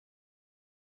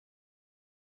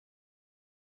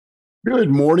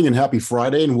Good morning and happy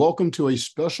Friday, and welcome to a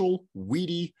special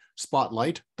Weedy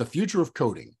Spotlight, The Future of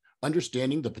Coding,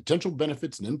 Understanding the Potential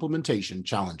Benefits and Implementation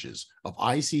Challenges of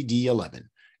ICD-11.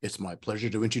 It's my pleasure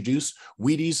to introduce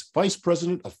Weedy's Vice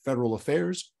President of Federal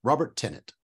Affairs, Robert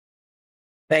Tennant.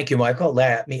 Thank you, Michael.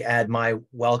 Let me add my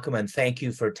welcome and thank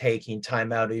you for taking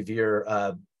time out of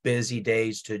your busy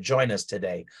days to join us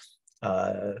today.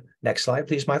 Next slide,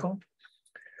 please, Michael.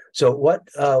 So what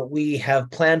we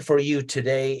have planned for you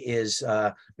today is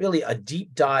really a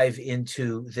deep dive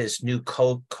into this new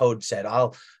code set.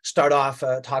 I'll start off,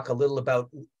 talk a little about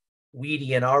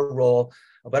Weedy and our role,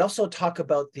 but also talk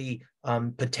about the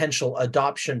potential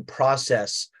adoption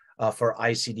process for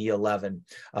ICD-11.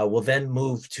 We'll then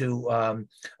move to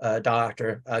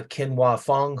Dr. Kinhua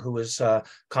Fung, who is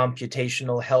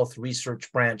Computational Health Research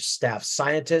Branch Staff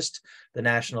Scientist, the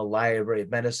National Library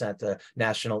of Medicine at the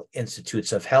National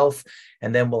Institutes of Health.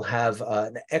 And then we'll have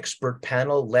an expert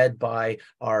panel led by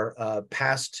our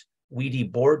past Weedy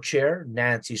board chair,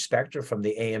 Nancy Spector from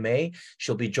the AMA.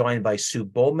 She'll be joined by Sue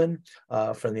Bowman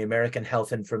from the American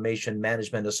Health Information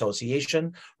Management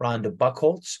Association, Rhonda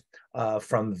Buckholtz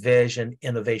from Vision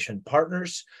Innovation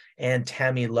Partners, and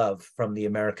Tammy Love from the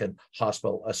American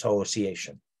Hospital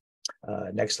Association.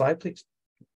 Next slide, please.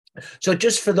 So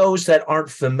just for those that aren't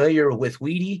familiar with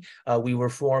Weedy, we were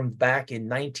formed back in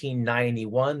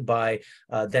 1991 by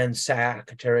then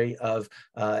Secretary of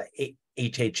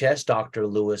HHS, Dr.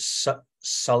 Lewis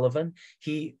Sullivan.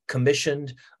 He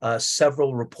commissioned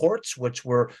several reports which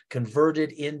were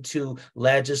converted into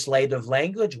legislative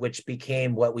language, which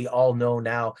became what we all know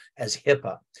now as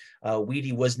HIPAA.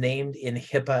 Weedy was named in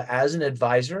HIPAA as an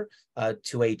advisor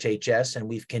to HHS, and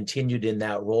we've continued in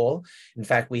that role. In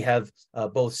fact, we have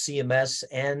both CMS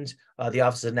and the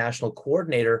Office of National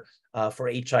Coordinator for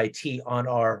HIT on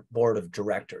our board of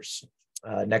directors.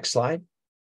 Next slide.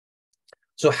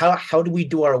 So how do we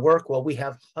do our work? Well, we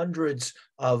have hundreds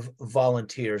of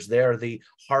volunteers. They're the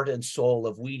heart and soul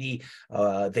of Weedy.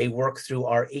 They work through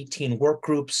our 18 work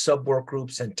groups, sub-work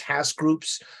groups, and task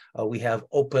groups. We have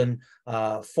open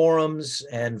forums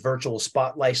and virtual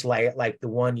spotlights like the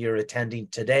one you're attending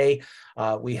today.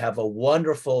 We have a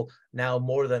wonderful, now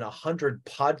more than 100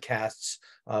 podcasts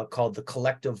called The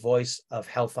Collective Voice of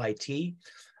Health IT.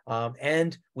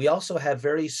 And we also have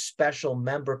very special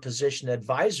member position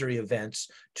advisory events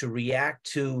to react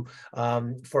to,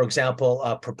 for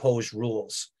example, proposed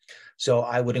rules. So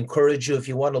I would encourage you, if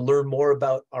you want to learn more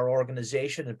about our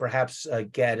organization and perhaps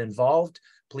get involved,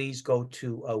 please go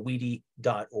to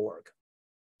weedy.org.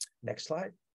 Next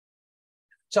slide.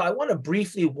 So I want to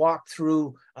briefly walk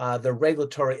through the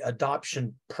regulatory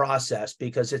adoption process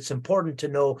because it's important to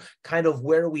know kind of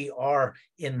where we are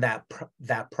in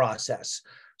that process.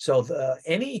 So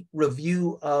any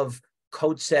review of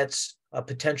code sets,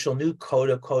 potential new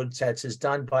code sets is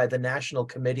done by the National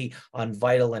Committee on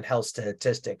Vital and Health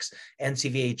Statistics.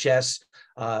 NCVHS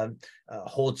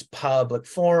holds public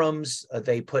forums.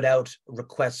 They put out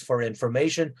requests for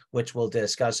information, which we'll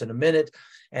discuss in a minute,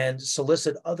 and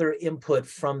solicit other input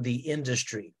from the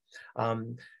industry.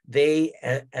 They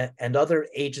and other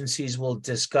agencies will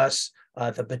discuss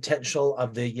the potential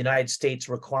of the United States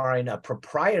requiring a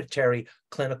proprietary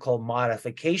clinical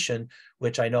modification,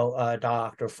 which I know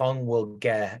Dr. Fung will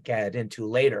get into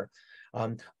later.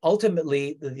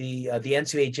 Ultimately, the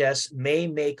NCHS may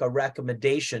make a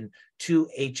recommendation to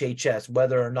HHS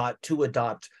whether or not to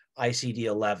adopt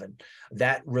ICD-11.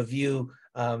 That review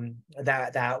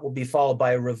that will be followed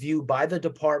by a review by the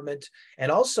department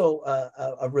and also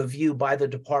a review by the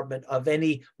department of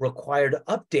any required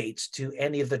updates to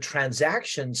any of the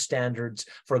transaction standards,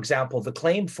 for example, the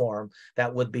claim form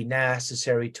that would be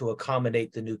necessary to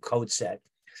accommodate the new code set.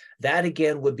 That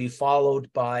again would be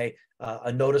followed by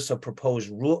a notice of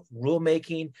proposed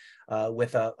rulemaking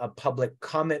with a public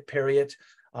comment period.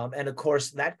 And of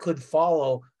course, that could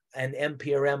follow an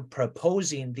NPRM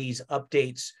proposing these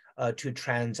updates to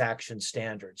transaction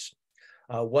standards.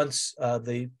 Once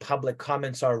the public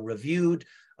comments are reviewed,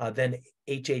 then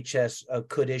HHS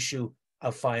could issue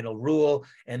a final rule,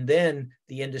 and then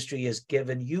the industry is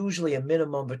given usually a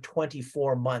minimum of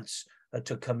 24 months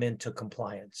to come into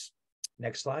compliance.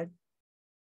 Next slide.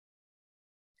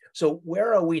 So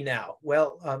where are we now?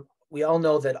 Well, we all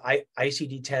know that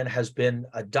ICD-10 has been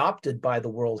adopted by the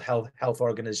World Health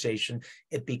Organization.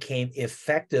 It became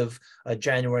effective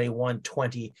January 1,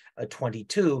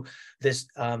 2022. This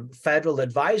federal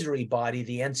advisory body,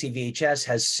 the NCVHS,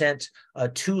 has sent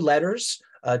 2 letters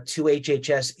to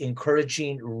HHS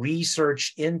encouraging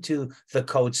research into the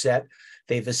code set.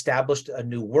 They've established a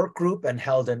new work group and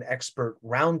held an expert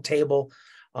roundtable.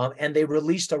 and they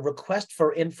released a request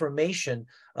for information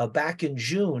back in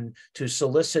June to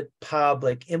solicit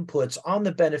public inputs on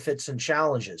the benefits and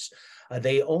challenges.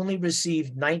 They only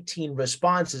received 19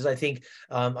 responses. I think,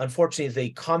 unfortunately,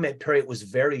 the comment period was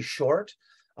very short.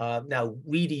 Now,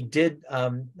 WEDI did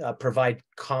provide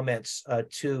comments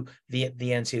to the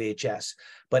NCVHS,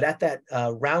 but at that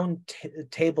round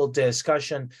table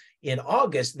discussion in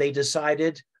August, they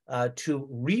decided to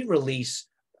re-release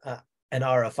an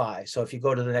RFI. So if you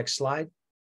go to the next slide.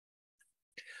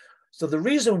 So the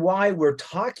reason why we're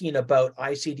talking about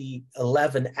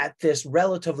ICD-11 at this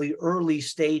relatively early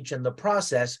stage in the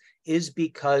process is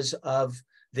because of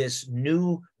this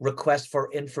new request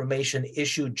for information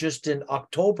issued just in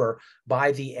October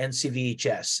by the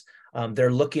NCVHS.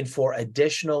 They're looking for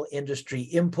additional industry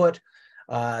input.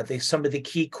 Some of the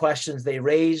key questions they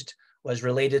raised was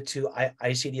related to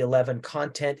ICD-11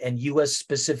 content and US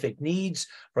specific needs.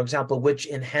 For example, which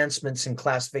enhancements and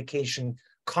classification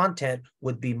content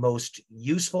would be most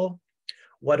useful?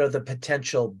 What are the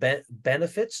potential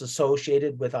benefits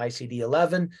associated with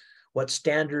ICD-11? What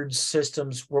standards,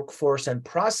 systems, workforce, and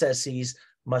processes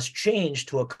must change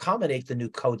to accommodate the new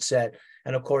code set?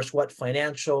 And of course, what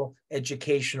financial,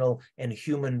 educational, and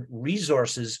human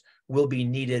resources will be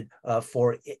needed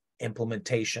for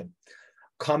implementation?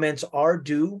 Comments are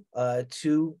due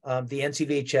to the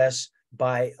NCVHS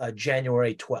by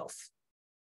January 12th.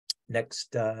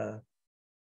 Next.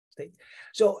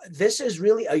 So this is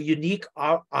really a unique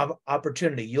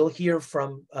opportunity. You'll hear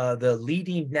from the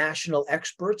leading national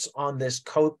experts on this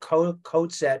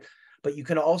code set, but you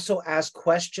can also ask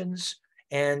questions,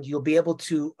 and you'll be able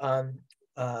to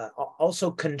also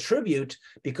contribute,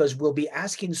 because we'll be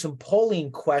asking some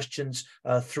polling questions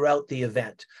throughout the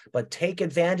event. But take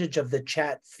advantage of the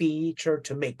chat feature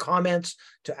to make comments,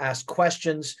 to ask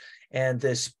questions, and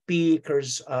the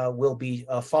speakers will be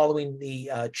following the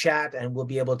chat, and we'll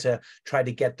be able to try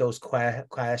to get those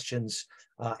questions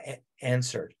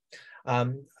answered.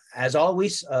 As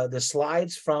always, the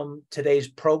slides from today's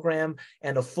program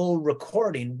and a full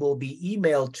recording will be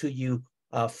emailed to you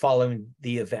following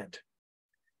the event.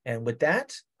 And with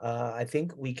that, I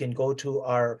think we can go to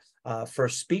our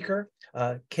first speaker,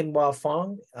 Kinhwa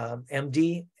Fung,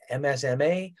 MD,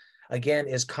 MSMA. Again,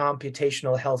 is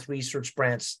Computational Health Research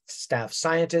Branch Staff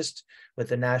Scientist with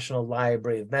the National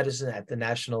Library of Medicine at the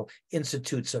National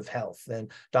Institutes of Health.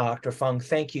 And Dr. Fung,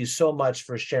 thank you so much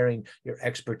for sharing your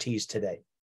expertise today.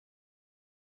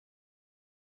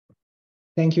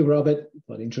 Thank you, Robert,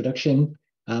 for the introduction.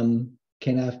 Can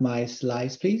I have my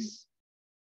slides, please?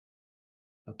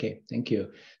 Okay, thank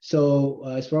you. So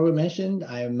as Robert mentioned,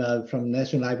 I'm from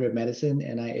National Library of Medicine,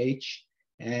 NIH.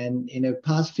 And in the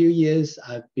past few years,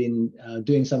 I've been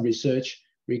doing some research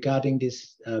regarding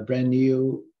this brand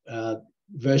new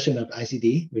version of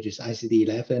ICD, which is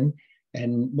ICD-11.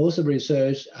 And most of the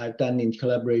research I've done in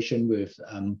collaboration with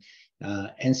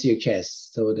NCHS,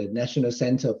 so the National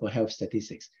Center for Health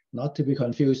Statistics, not to be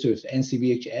confused with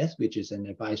NCVHS, which is an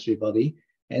advisory body.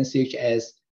 NCHS,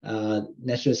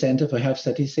 National Center for Health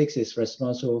Statistics, is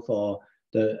responsible for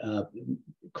the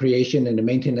creation and the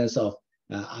maintenance of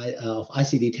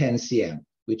ICD-10-CM,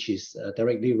 which is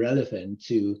directly relevant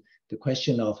to the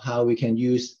question of how we can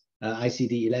use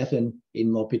ICD-11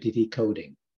 in morbidity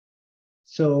coding.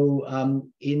 So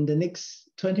in the next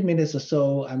 20 minutes or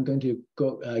so, I'm going to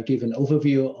give an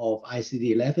overview of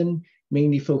ICD-11,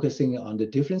 mainly focusing on the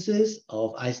differences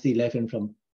of ICD-11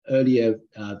 from earlier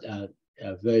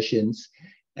versions.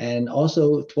 And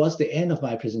also, towards the end of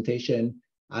my presentation,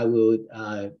 I will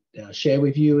share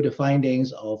with you the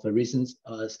findings of a recent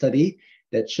study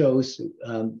that shows,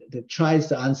 that tries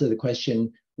to answer the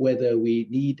question whether we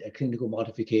need a clinical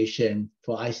modification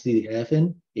for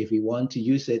ICD-11 if we want to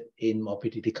use it in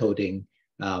morbidity coding.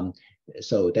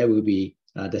 So that will be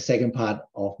the second part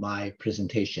of my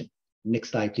presentation. Next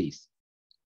slide, please.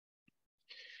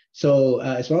 So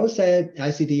as Robert said,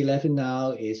 ICD-11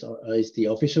 now is the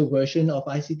official version of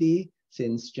ICD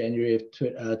since January of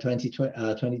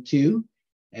 2022.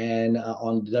 And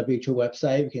on the WHO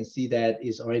website, we can see that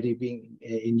it's already being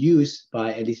in use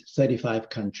by at least 35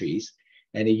 countries.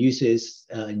 And the uses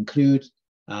include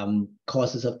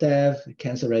causes of death,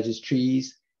 cancer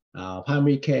registries,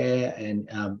 primary care, and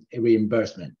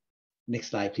reimbursement.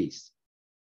 Next slide, please.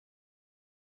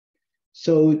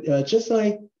 So just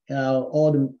like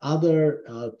all the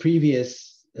other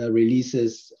previous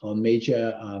releases or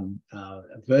major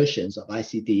versions of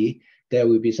ICD, there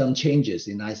will be some changes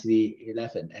in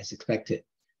ICD-11 as expected.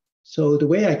 So the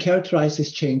way I characterize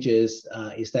these changes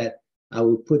is that I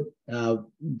will put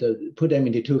them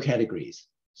into two categories.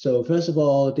 So first of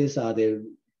all, these are the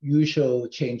usual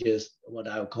changes, what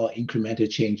I would call incremental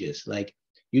changes. Like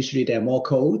usually there are more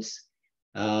codes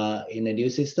in a new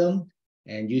system,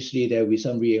 and usually there will be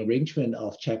some rearrangement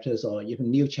of chapters or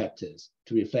even new chapters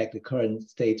to reflect the current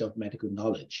state of medical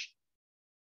knowledge.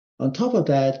 On top of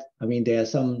that, I mean, there are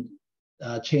some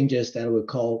changes that we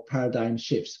call paradigm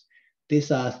shifts.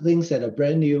 These are things that are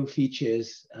brand new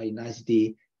features in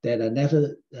ICD that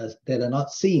are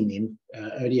not seen in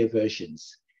earlier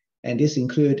versions. And this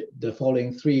include the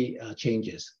following three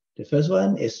changes. The first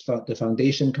one is the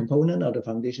foundation component or the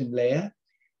foundation layer,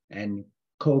 and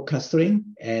co-clustering,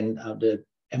 and the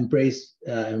embrace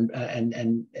and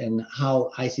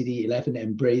how ICD-11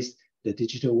 embraced the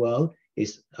digital world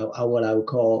is what I would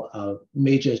call a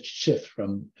major shift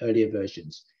from earlier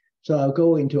versions. So I'll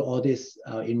go into all this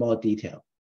in more detail.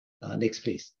 Next,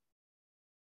 please.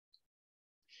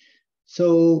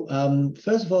 So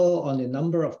first of all, on the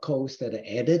number of codes that are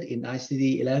added in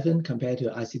ICD-11 compared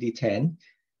to ICD-10,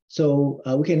 so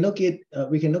we can look at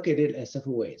it as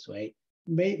several ways, right?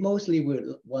 Mostly we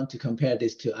want to compare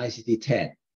this to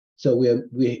ICD-10. So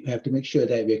we have to make sure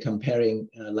that we're comparing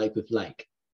like with like.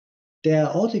 There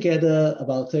are altogether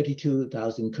about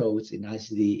 32,000 codes in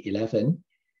ICD-11,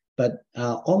 but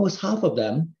almost half of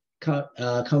them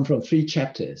come from 3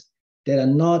 chapters that are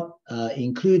not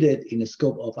included in the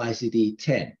scope of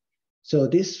ICD-10. So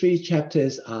these 3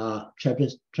 chapters are chapter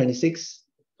 26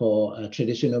 for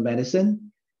traditional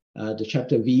medicine, the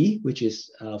chapter V, which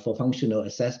is for functional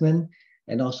assessment,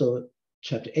 and also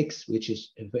chapter X, which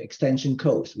is for extension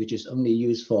codes, which is only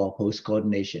used for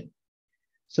post-coordination.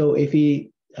 So if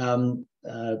we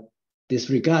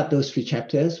disregard those 3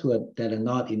 chapters that are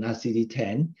not in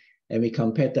ICD-10, and we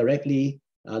compare directly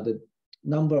the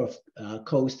number of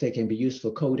codes that can be used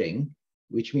for coding,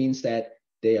 which means that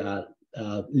they are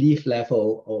leaf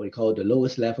level, or we call the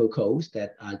lowest level codes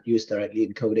that are used directly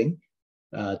in coding,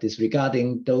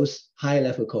 disregarding those high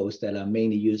level codes that are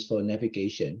mainly used for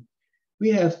navigation, we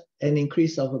have an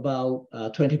increase of about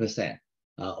 20%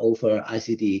 over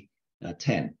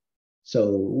ICD-10.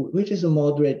 So, which is a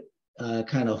moderate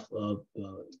kind of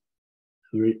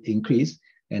increase,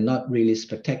 and not really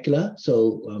spectacular.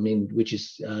 So, I mean, which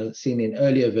is seen in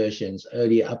earlier versions,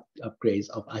 earlier upgrades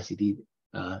of ICD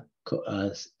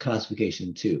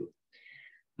classification 2.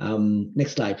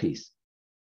 Next slide, please.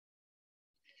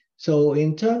 So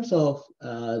in terms of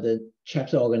the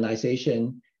chapter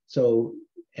organization, so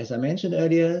as I mentioned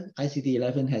earlier,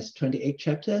 ICD-11 has 28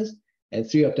 chapters, and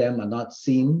 3 of them are not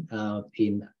seen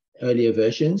in earlier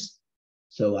versions.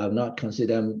 So I will not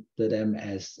consider them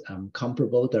as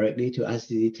comparable directly to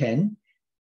ICD-10.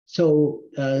 So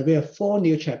we have 4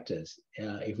 new chapters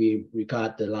if we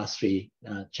regard the last 3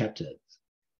 chapters.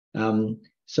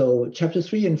 So chapter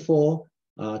 3 and 4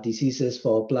 are diseases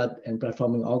for blood and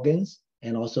blood-forming organs,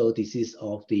 and also disease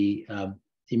of the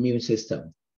immune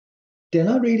system. They're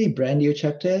not really brand new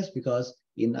chapters, because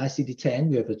in ICD-10,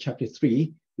 we have a chapter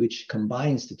 3, which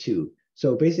combines the 2.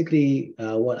 So basically,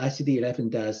 what ICD-11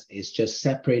 does is just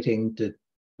separating the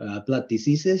blood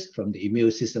diseases from the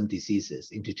immune system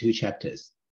diseases into 2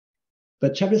 chapters.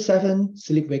 But chapter 7,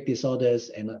 sleep-wake disorders,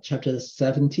 and chapter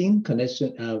 17,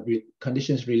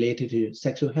 conditions related to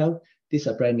sexual health, these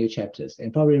are brand new chapters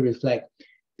and probably reflect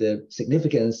the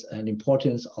significance and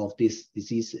importance of these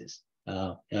diseases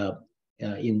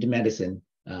in the medicine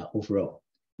overall.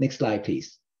 Next slide,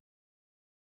 please.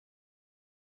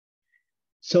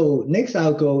 So next,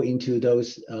 I'll go into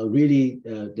those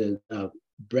the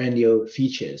brand new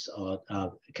features or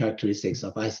characteristics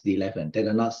of ICD-11 that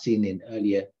are not seen in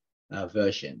earlier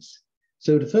versions.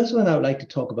 So the first one I would like to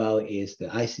talk about is the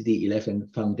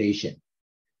ICD-11 Foundation.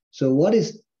 So what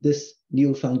is this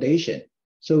new foundation?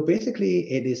 So basically,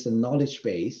 it is a knowledge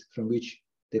base from which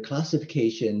the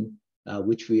classification,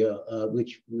 which we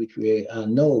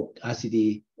know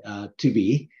ICD to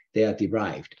be, they are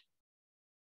derived.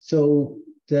 So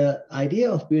the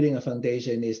idea of building a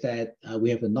foundation is that we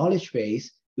have a knowledge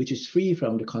base which is free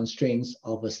from the constraints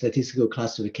of a statistical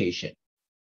classification.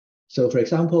 So for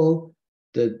example,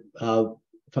 the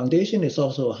foundation is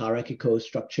also a hierarchical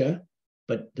structure,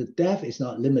 but the depth is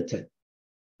not limited.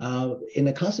 In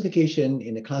a classification,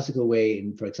 in a classical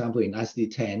way, for example, in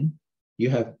ICD-10, you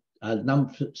have a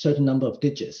certain number of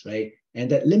digits, right? And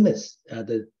that limits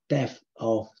the depth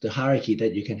of the hierarchy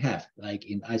that you can have, like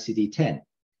in ICD-10.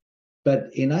 But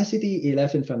in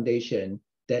ICD-11 Foundation,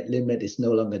 that limit is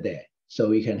no longer there.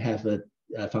 So you can have a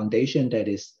foundation that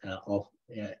is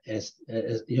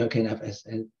you can have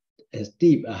as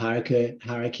deep a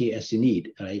hierarchy as you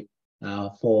need, right?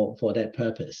 For that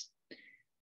purpose.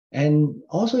 And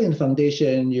also in the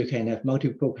foundation, you can have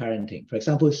multiple parenting. For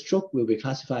example, stroke will be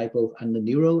classified both under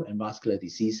neuro and vascular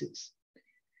diseases.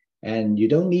 And you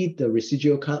don't need the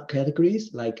residual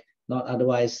categories like not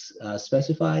otherwise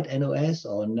specified NOS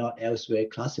or not elsewhere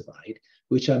classified,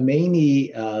 which are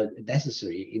mainly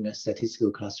necessary in a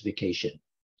statistical classification.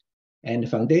 And the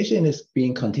foundation is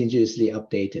being continuously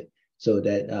updated so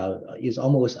that it's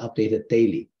almost updated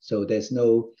daily. So there's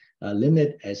no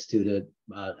limit as to the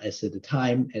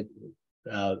time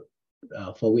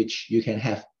for which you can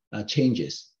have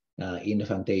changes in the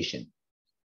foundation.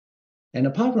 And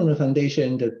apart from the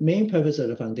foundation, the main purpose of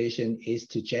the foundation is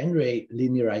to generate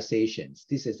linearizations.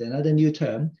 This is another new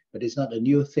term, but it's not a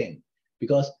new thing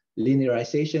because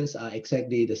linearizations are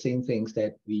exactly the same things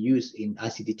that we use in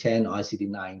ICD-10 or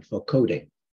ICD-9 for coding.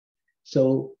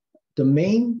 So the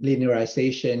main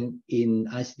linearization in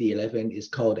ICD-11 is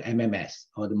called MMS,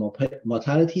 or the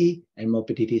mortality and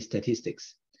morbidity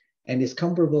statistics, and is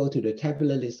comparable to the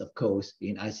tabular list of codes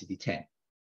in ICD-10.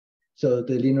 So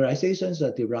the linearizations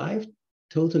are derived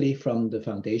totally from the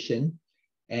foundation,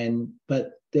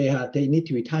 but they need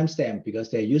to be timestamped because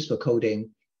they're used for coding,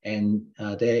 and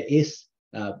there is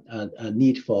a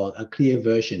need for a clear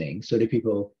versioning so that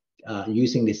people are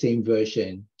using the same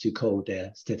version to code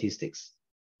their statistics.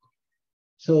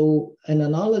 So an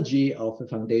analogy of the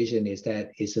foundation is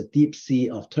that it's a deep sea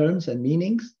of terms and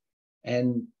meanings,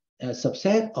 and a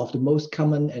subset of the most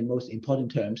common and most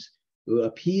important terms will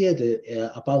appear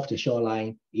above the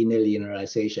shoreline in a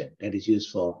linearization that is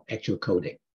used for actual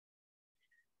coding.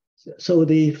 So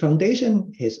the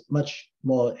foundation is much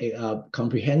more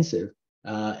comprehensive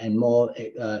and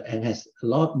has a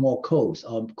lot more codes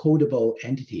or codable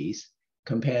entities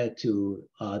compared to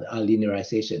our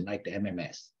linearization like the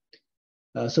MMS.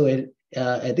 So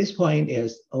at this point, it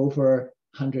has over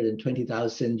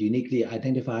 120,000 uniquely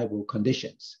identifiable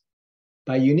conditions.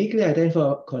 By uniquely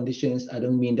identifiable conditions, I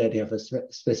don't mean that they have a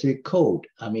specific code,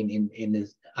 I mean in the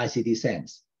ICD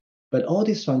sense. But all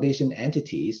these foundation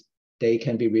entities, they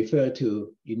can be referred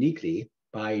to uniquely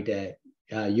by the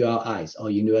URIs,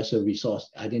 or Universal Resource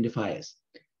Identifiers.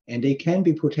 And they can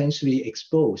be potentially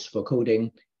exposed for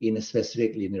coding in a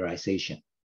specific linearization.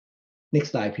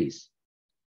 Next slide, please.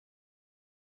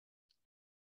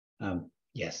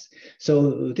 Yes,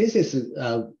 so this is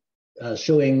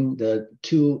showing the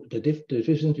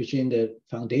difference between the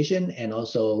foundation and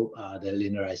also the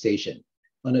linearization.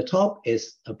 On the top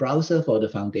is a browser for the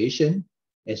foundation.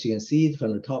 As you can see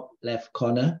from the top left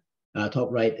corner,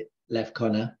 top right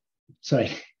corner,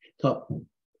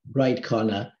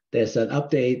 there's an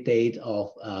update date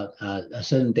of a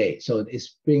certain date. So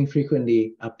it's being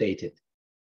frequently updated.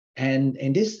 And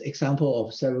in this example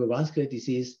of cerebrovascular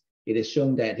disease, it is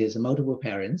shown that there's multiple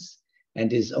parents,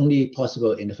 and is only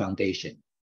possible in the foundation.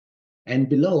 And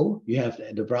below, you have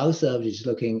the browser, which is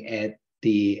looking at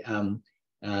the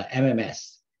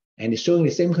MMS, and it's showing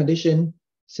the same condition,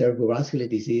 cerebrovascular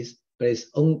disease, but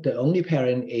the only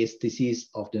parent is disease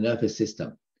of the nervous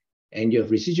system. And you have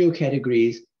residual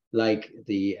categories like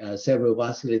the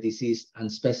cerebrovascular disease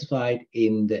unspecified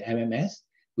in the MMS,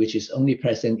 which is only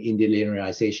present in the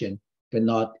linearization, but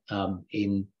not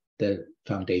in the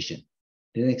foundation.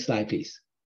 The next slide, please.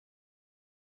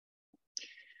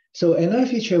 So another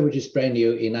feature which is brand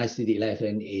new in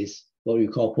ICD-11 is what we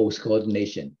call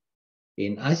post-coordination.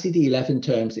 In ICD-11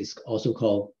 terms, it's also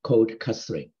called code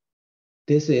clustering.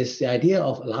 This is the idea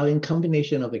of allowing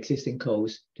combination of existing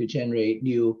codes to generate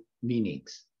new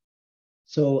meanings.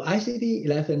 So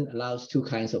ICD-11 allows two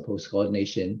kinds of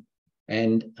post-coordination.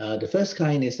 And the first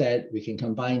kind is that we can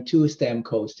combine two stem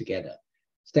codes together.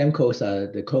 Stem codes are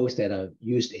the codes that are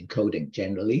used in coding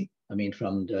generally. I mean,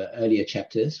 from the earlier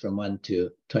chapters, from 1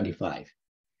 to 25.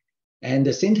 And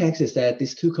the syntax is that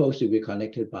these two codes will be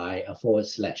connected by a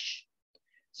 /.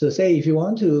 So say if you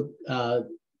want to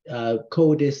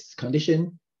code this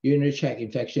condition, urinary tract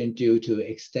infection due to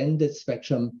extended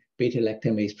spectrum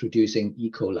beta-lactamase producing E.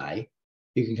 coli,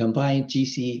 you can combine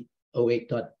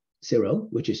GC08.0,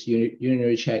 which is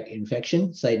urinary tract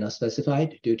infection, site not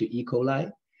specified due to E. coli,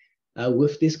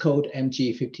 with this code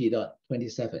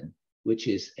MG50.27, which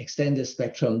is extended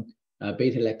spectrum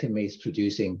beta-lactamase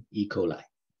producing E. coli.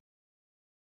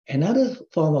 Another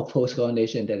form of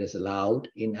post-coordination that is allowed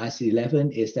in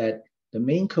ICD-11 is that the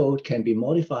main code can be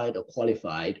modified or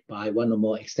qualified by one or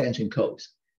more extension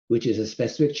codes, which is a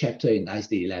specific chapter in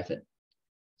ICD-11.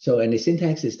 So, and the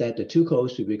syntax is that the two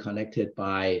codes will be connected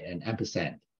by an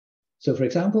ampersand. So for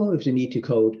example, if you need to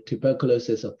code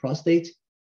tuberculosis of prostate,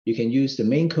 you can use the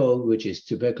main code, which is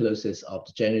tuberculosis of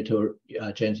the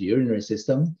genitourinary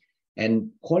system, and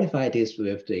qualify this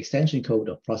with the extension code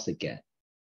of prostate gland.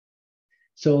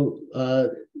 So,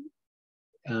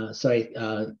 sorry,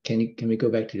 can we go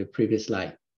back to the previous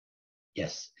slide?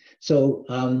 Yes. So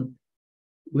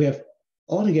we have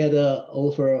altogether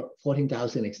over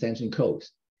 14,000 extension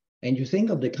codes. And you think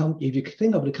of the if you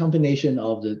think of the combination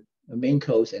of the main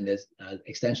codes and the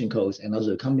extension codes, and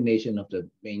also the combination of the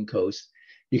main codes,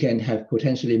 you can have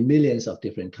potentially millions of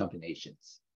different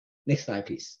combinations. Next slide,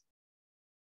 please.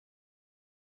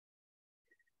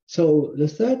 So the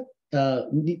third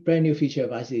brand new feature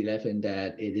of ICD-11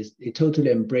 that it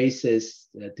totally embraces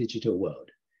the digital world.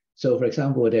 So for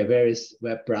example, there are various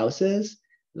web browsers,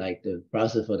 like the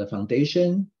browser for the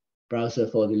foundation, browser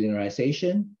for the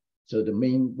linearization. So the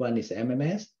main one is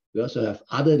MMS. We also have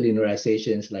other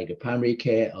linearizations like a primary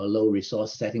care or low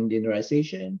resource setting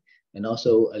linearization, and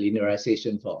also a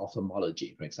linearization for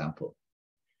ophthalmology, for example.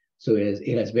 So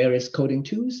it has various coding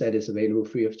tools that is available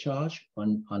free of charge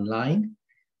online.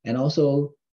 And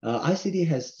also ICD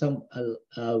has some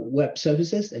web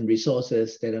services and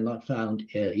resources that are not found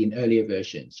in earlier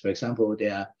versions. For example,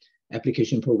 there are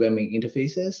application programming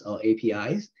interfaces or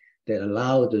APIs that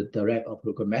allow the direct or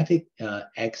programmatic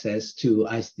access to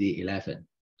ICD-11.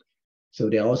 So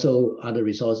there are also other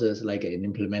resources like an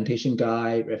implementation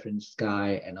guide, reference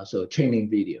guide, and also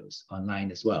training videos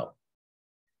online as well.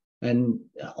 And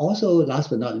also, last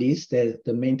but not least, the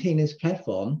maintenance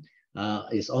platform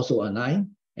is also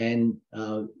online. And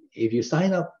if you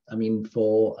sign up,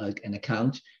 for an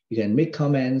account, you can make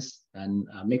comments and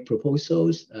make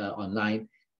proposals online,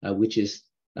 which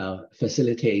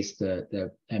facilitates the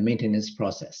maintenance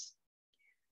process.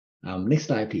 Next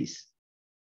slide, please.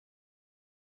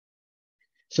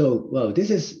 So, well, this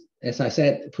is, as I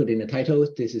said, put in the title,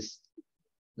 this is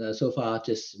so far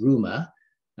just rumor.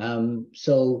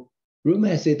 So rumor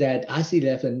has said that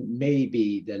ICD-11 may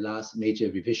be the last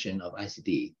major revision of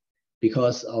ICD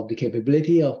because of the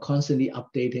capability of constantly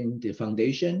updating the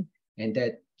foundation, and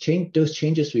that those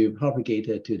changes will be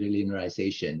propagated to the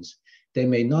linearizations. There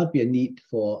may not be a need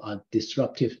for a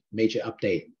disruptive major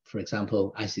update, for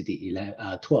example,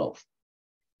 ICD-12.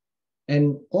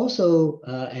 And also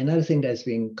another thing that's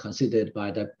being considered by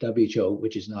the WHO,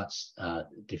 which is not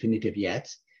definitive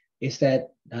yet, is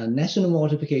that national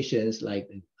modifications like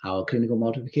our clinical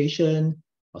modification,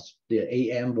 or the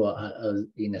AM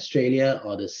in Australia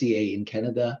or the CA in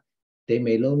Canada, they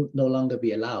may no longer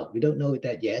be allowed. We don't know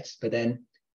that yet, but then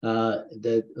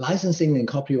the licensing and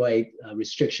copyright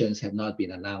restrictions have not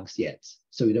been announced yet,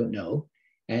 so we don't know.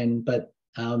 But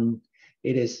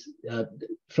it is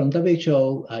from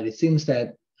WHO. It seems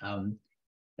that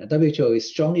WHO is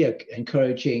strongly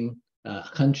encouraging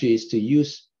countries to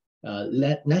use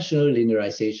national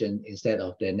linearization instead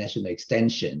of their national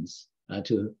extensions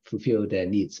to fulfill their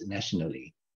needs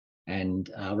nationally, and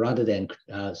rather than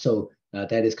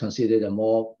that is considered a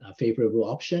more favorable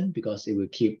option because it will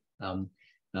keep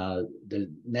the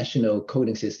national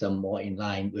coding system more in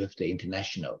line with the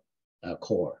international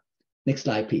core. Next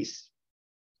slide, please.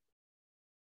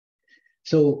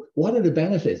 So what are the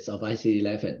benefits of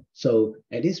ICD-11? So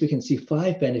at least we can see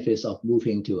 5 benefits of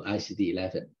moving to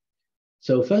ICD-11.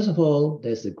 So first of all,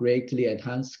 there's a greatly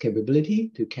enhanced capability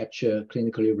to capture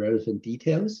clinically relevant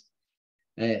details.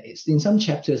 In some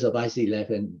chapters of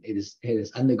ICD-11, it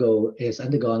has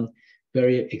undergone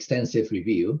very extensive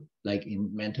review, like in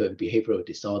mental and behavioral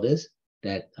disorders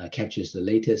that captures the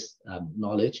latest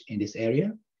knowledge in this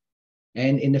area.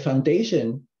 And in the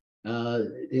foundation,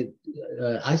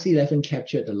 ICD-11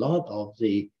 captured a lot of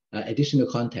the additional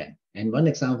content. And one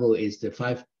example is the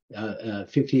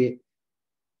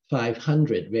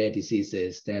 5,500 rare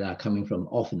diseases that are coming from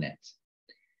OrphanNet.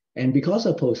 And because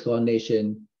of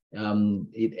post-coordination,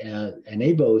 it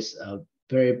enables a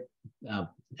very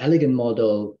elegant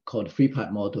model called the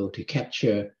 3-part model to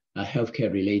capture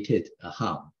healthcare-related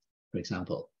harm, for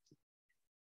example.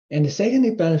 And the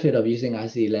second benefit of using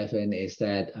ICD-11 is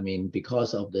that,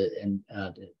 because of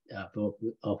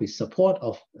its support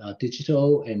of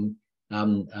digital and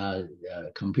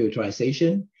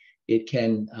computerization, it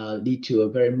can lead to a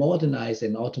very modernized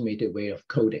and automated way of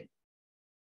coding.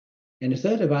 And the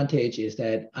third advantage is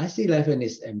that ICD-11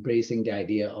 is embracing the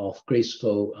idea of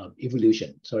graceful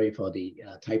evolution. Sorry for the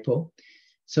typo.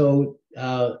 So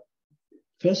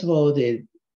first of all, the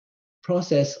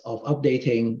process of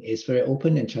updating is very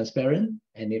open and transparent,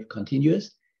 and it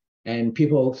continues. And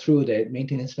people through the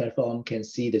maintenance platform can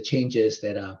see the changes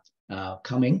that are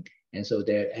coming. And so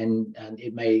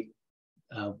it may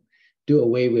do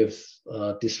away with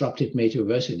disruptive major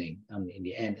versioning in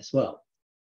the end as well.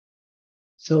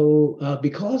 So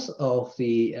because of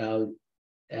the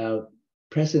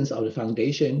presence of the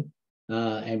foundation,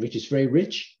 and which is very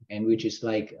rich and which is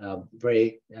like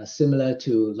very similar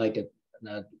to like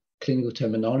clinical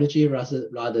terminology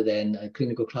rather than a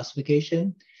clinical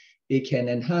classification. It can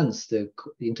enhance the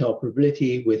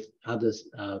interoperability with other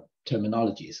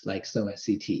terminologies like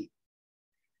SNOMED-CT.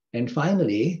 And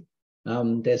finally,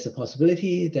 there's a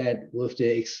possibility that with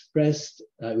the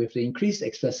increased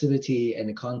expressivity and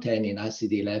the content in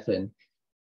ICD-11,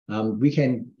 we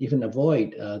can even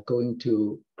avoid going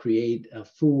to create a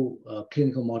full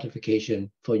clinical modification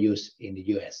for use in the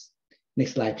US.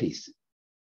 Next slide, please.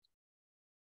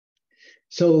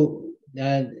 So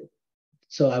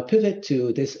I'll pivot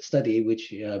to this study,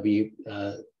 which we've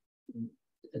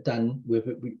done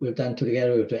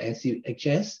together with the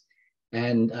NCHS,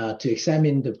 and to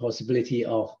examine the possibility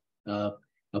of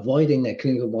avoiding a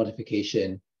clinical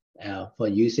modification for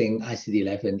using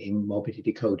ICD-11 in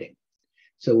morbidity coding.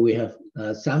 So we have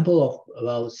a sample of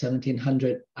about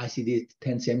 1,700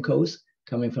 ICD-10-CM codes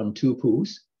coming from 2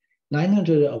 pools.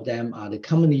 900 of them are the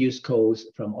commonly used codes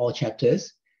from all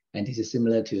chapters, and this is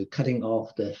similar to cutting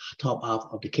off the top half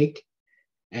of the cake.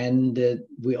 And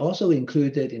we also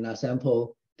included in our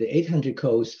sample the 800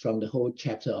 codes from the whole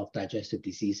chapter of digestive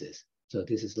diseases. So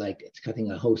this is like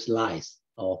cutting a whole slice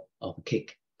of a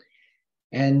cake.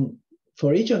 And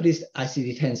for each of these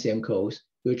ICD-10-CM codes,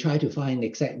 we'll try to find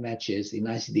exact matches in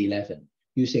ICD-11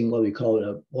 using what we call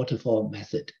a waterfall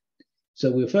method.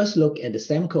 So we'll first look at the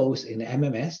stem codes in the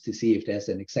MMS to see if there's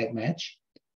an exact match.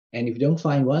 And if we don't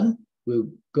find one,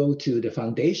 we'll go to the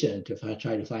foundation to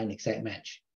try to find exact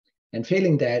match. And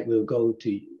failing that, we'll go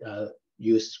to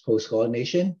use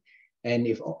post-coordination. And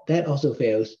if that also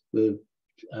fails, we'll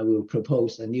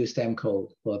propose a new stem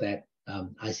code for that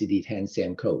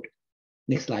ICD-10-CM code.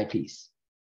 Next slide, please.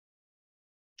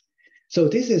 So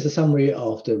this is a summary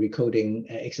of the recoding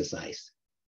exercise.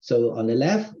 So on the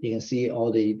left, you can see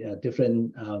all the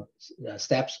different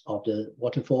steps of the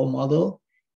waterfall model.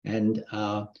 And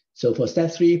so for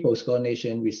step 3,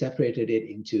 post-coordination, we separated it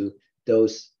into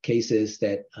those cases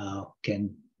that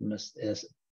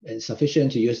is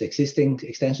sufficient to use existing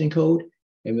extension code.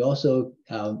 And we also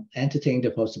entertain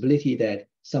the possibility that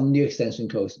some new extension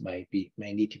codes may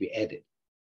need to be added.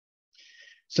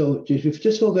 So if we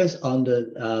just focus on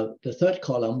the third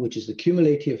column, which is the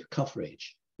cumulative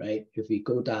coverage, right? If we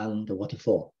go down the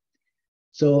waterfall.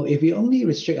 So if we only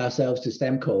restrict ourselves to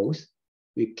stem codes,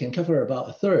 we can cover about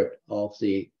a third of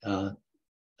the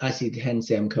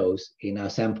ICD-10-CM codes in our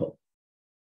sample.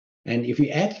 And if we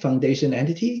add foundation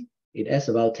entity, it adds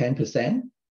about 10%,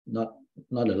 not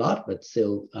a lot, but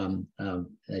still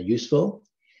useful.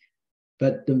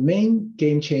 But the main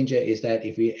game changer is that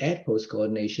if we add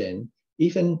post-coordination,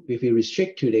 even if we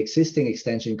restrict to the existing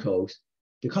extension codes,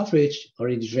 the coverage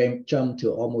already jumped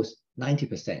to almost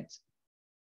 90%.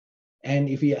 And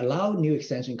if we allow new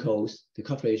extension codes, the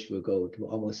coverage will go to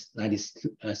almost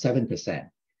 97%.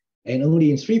 And only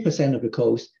in 3% of the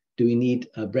codes do we need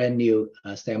a brand new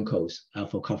stem codes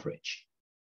for coverage.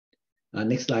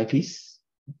 Next slide, please.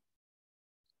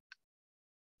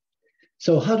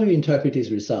 So how do we interpret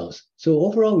these results? So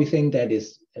overall, we think that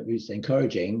it's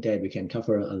encouraging that we can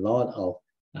cover a lot of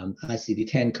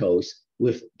ICD-10 codes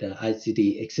with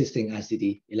the existing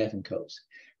ICD-11 codes.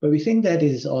 But we think that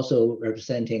it is also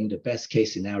representing the best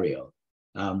case scenario.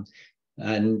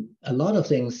 And a lot of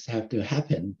things have to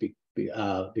happen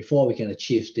before we can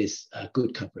achieve this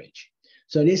good coverage.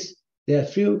 So there are a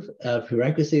few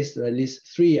prerequisites, at least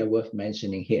 3 are worth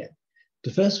mentioning here.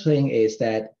 The first thing is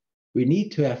that we need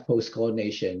to have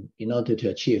post-coordination in order to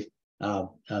achieve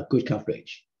good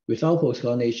coverage. Without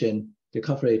post-coordination, the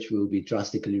coverage will be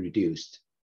drastically reduced.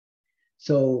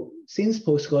 So since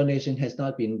post-coordination has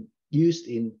not been used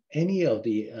in any of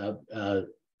the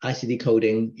ICD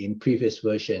coding in previous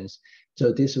versions,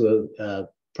 so this will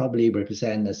probably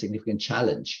represent a significant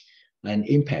challenge and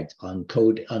impact on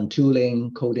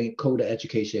tooling, coder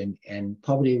education, and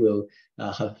probably will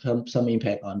have some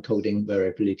impact on coding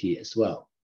variability as well.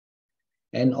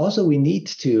 And also we need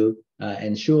to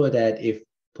ensure that if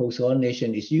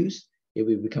post-coordination is used, it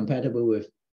will be compatible with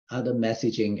other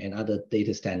messaging and other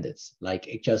data standards like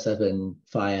HR7,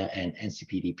 FHIR, and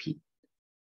NCPDP.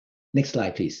 Next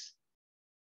slide, please.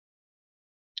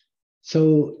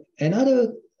 So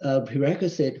another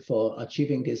prerequisite for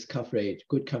achieving this coverage,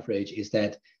 good coverage, is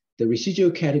that the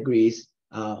residual categories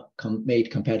are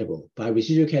made compatible. By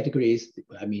residual categories,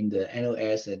 I mean the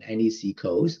NOS and NEC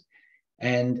codes.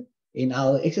 And in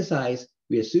our exercise,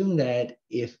 we assume that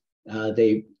if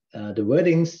the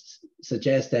wordings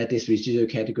suggest that these residual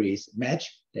categories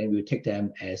match, then we'll take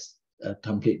them as a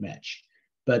complete match.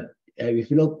 But if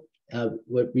you look,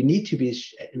 what we need to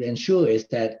ensure is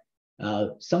that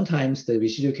sometimes the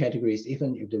residual categories,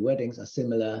 even if the wordings are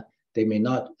similar, they may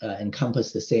not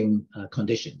encompass the same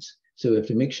conditions. So we have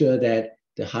to make sure that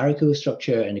the hierarchical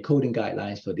structure and the coding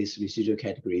guidelines for these residual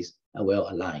categories are well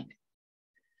aligned.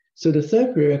 So the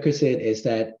third prerequisite is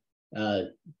that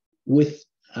with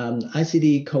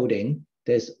ICD coding,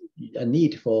 there's a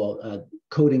need for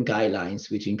coding guidelines,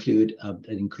 which include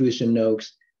inclusion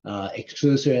notes,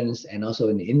 exclusions, and also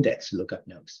an index lookup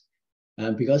notes.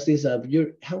 Because these are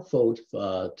very helpful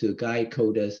to guide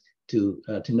coders to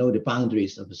know the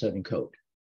boundaries of a certain code.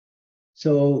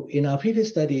 So in our previous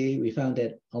study, we found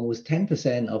that almost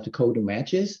 10% of the coding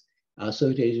matches are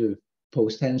associated with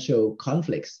potential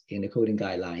conflicts in the coding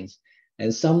guidelines.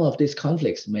 And some of these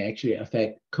conflicts may actually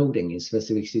affect coding in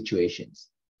specific situations.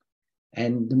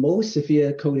 And the most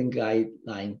severe coding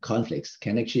guideline conflicts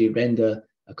can actually render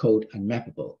a code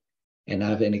unmappable. And I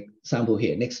have an example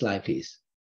here. Next slide, please.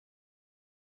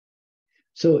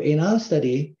 So in our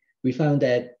study, we found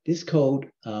that this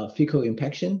code, fecal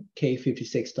impaction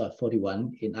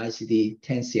K56.41 in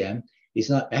ICD-10-CM is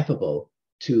not mappable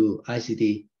to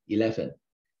ICD-11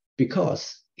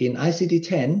 because in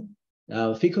ICD-10,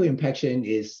 fecal impaction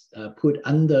is put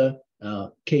under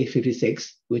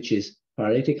K56, which is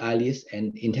paralytic ileus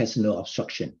and intestinal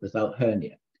obstruction without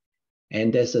hernia.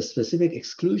 And there's a specific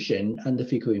exclusion under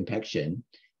fecal impaction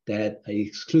that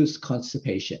excludes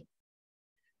constipation.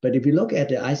 But if you look at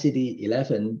the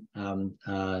ICD-11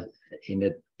 in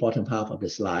the bottom half of the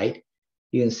slide,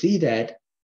 you can see that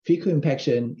fecal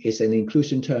impaction is an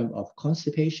inclusion term of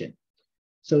constipation.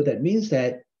 So that means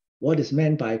that what is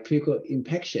meant by fecal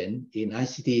impaction in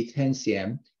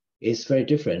ICD-10-CM is very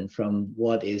different from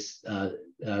what its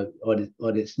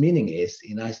meaning is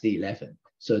in ICD-11.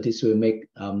 So this will make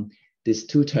these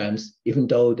two terms, even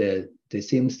though they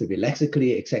seems to be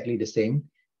lexically exactly the same,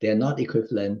 they are not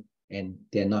equivalent and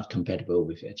they're not compatible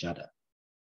with each other.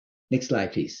 Next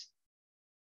slide, please.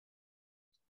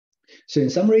 So in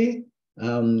summary,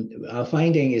 our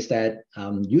finding is that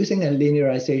using a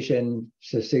linearization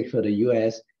specific for the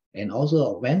US and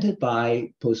also augmented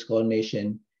by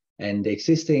post-coordination and the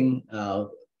existing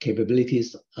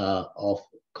capabilities of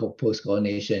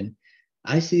post-coordination,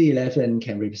 ICD-11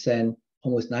 can represent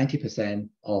almost 90%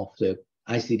 of the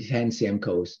ICD-10-CM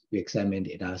codes we examined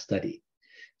in our study.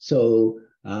 So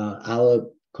our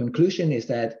conclusion is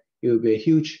that it will be a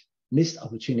huge missed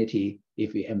opportunity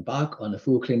if we embark on the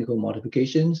full clinical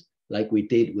modifications like we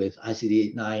did with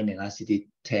ICD-9 and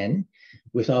ICD-10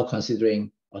 without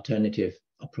considering alternative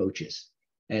approaches.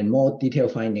 And more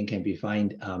detailed finding can be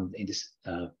found in this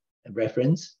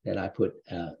reference that I put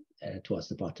towards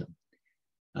the bottom.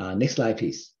 Next slide,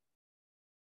 please.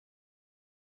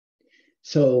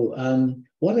 So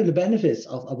what are the benefits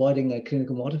of avoiding a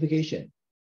clinical modification?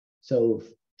 So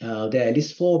there are at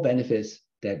least 4 benefits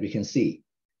that we can see.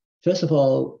 First of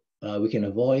all, we can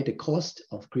avoid the cost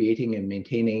of creating and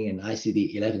maintaining an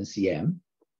ICD-11-CM.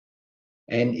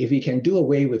 And if we can do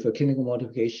away with a clinical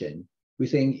modification, we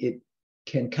think it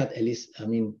can cut at least,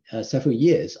 several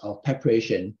years of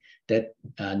preparation that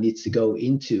needs to go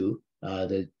into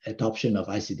the adoption of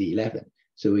ICD-11.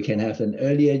 So we can have an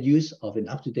earlier use of an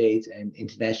up-to-date and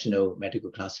international medical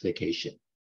classification.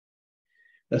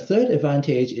 The third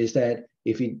advantage is that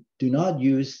if you do not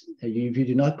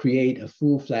create a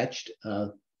full-fledged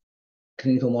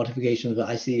clinical modification of the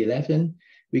ICD-11,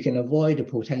 we can avoid the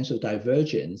potential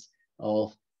divergence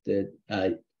of the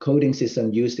coding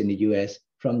system used in the US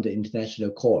from the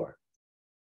international core.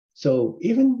 So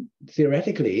even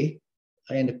theoretically,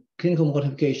 and the clinical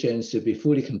modifications should be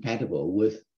fully compatible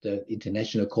with the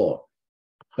international core.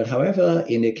 But however,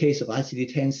 in the case of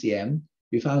ICD-10-CM,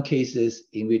 we found cases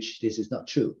in which this is not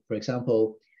true. For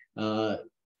example, in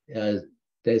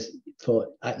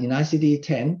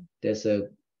ICD-10, there's a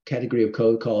category of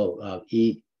code called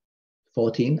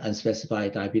E14,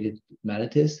 unspecified diabetes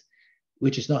mellitus,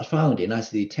 which is not found in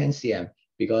ICD-10-CM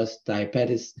because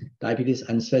diabetes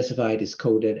unspecified is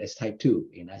coded as type 2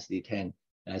 in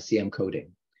ICD-10-CM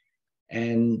coding.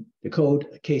 And the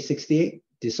code K68,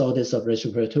 disorders of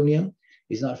retroperitoneum,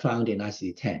 is not found in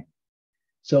ICD-10.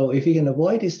 So if we can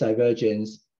avoid this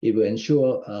divergence, it will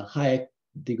ensure a higher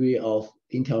degree of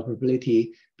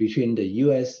interoperability between the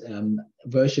US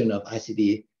version of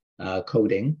ICD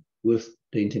coding with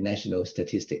the international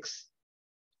statistics.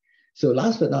 So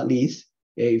last but not least,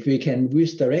 if we can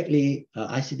use directly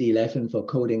ICD-11 for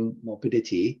coding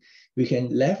morbidity, we can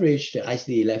leverage the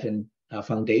ICD-11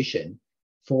 foundation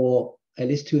for at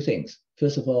least 2 things.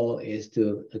 First of all is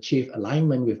to achieve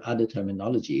alignment with other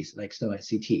terminologies like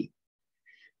SNOMED-CT.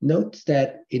 Note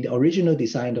that in the original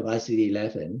design of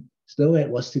ICD-11, SNOMED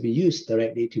was to be used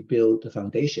directly to build the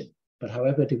foundation. But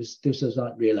however, this was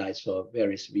not realized for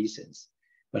various reasons.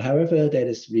 But however, there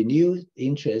is renewed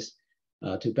interest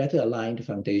to better align the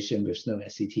foundation with Snow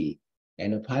SCT.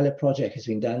 And a pilot project has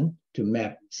been done to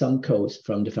map some codes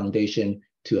from the foundation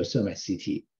to a Snow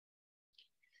SCT.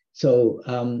 So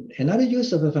another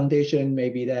use of a foundation may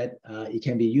be that it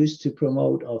can be used to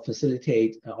promote or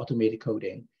facilitate automated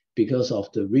coding because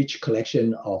of the rich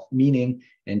collection of meaning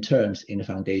and terms in the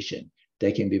foundation.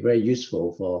 They can be very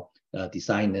useful for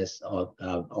designers of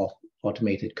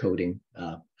automated coding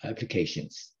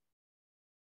applications.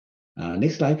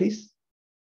 Next slide, please.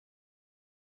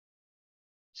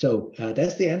 So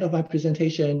that's the end of my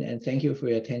presentation, and thank you for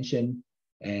your attention.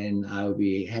 And I'll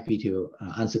be happy to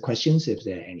answer questions if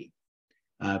there are any.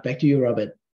 Back to you,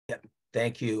 Robert. Yeah,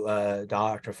 thank you,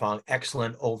 Dr. Fung.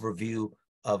 Excellent overview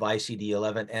of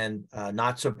ICD-11, and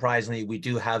not surprisingly, we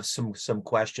do have some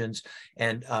questions.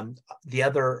 And the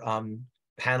other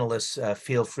panelists,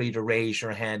 feel free to raise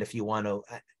your hand if you want to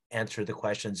answer the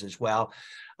questions as well.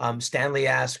 Stanley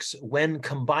asks, when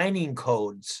combining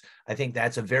codes, I think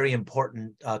that's a very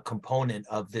important component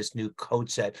of this new code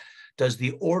set. Does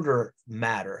the order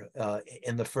matter?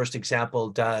 In the first example,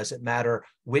 does it matter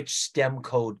which STEM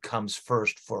code comes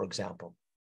first, for example?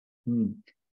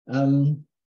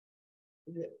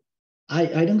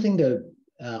 I don't think the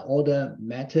order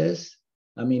matters.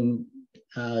 I mean,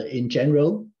 in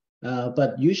general,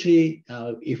 but usually,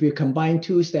 if you combine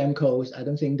two STEM codes, I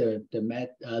don't think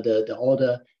the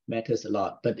order matters a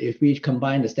lot. But if we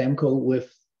combine the STEM code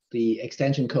with the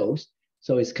extension codes,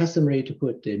 so it's customary to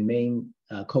put the main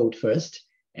code first,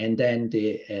 and then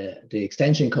the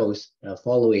extension codes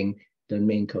following the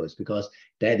main codes, because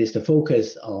that is the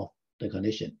focus of the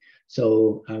condition.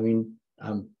 So I mean,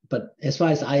 but as far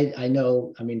as I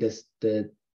know, I mean, the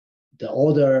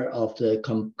order of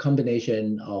the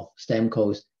combination of STEM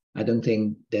codes, I don't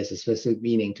think there's a specific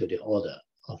meaning to the order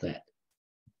of that.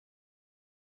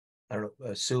 I don't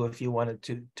know, Sue, if you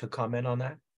wanted to comment on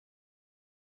that.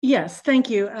 Yes, thank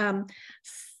you.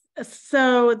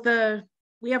 So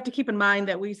we have to keep in mind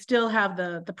that we still have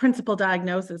the principal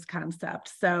diagnosis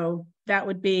concept. So that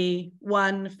would be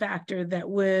one factor that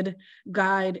would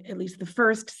guide at least the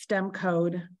first STEM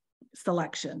code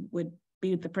selection, would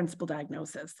be the principal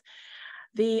diagnosis.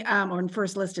 Or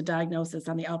first listed diagnosis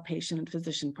on the outpatient and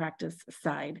physician practice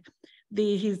side.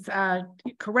 He's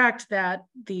correct that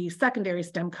the secondary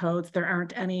STEM codes, there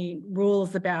aren't any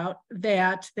rules about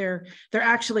that. They're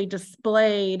actually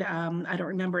displayed, I don't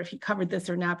remember if he covered this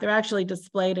or not, they're actually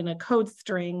displayed in a code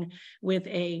string with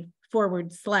a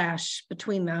 /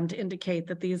 between them to indicate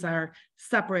that these are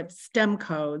separate STEM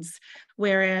codes,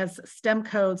 whereas STEM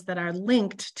codes that are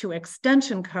linked to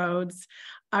extension codes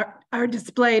are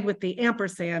displayed with the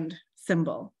ampersand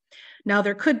symbol. Now,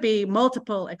 there could be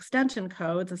multiple extension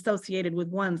codes associated with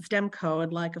one STEM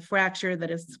code, like a fracture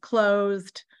that is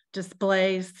closed,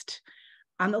 displaced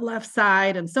on the left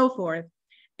side, and so forth.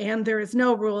 And there is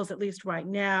no rules, at least right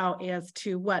now, as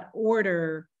to what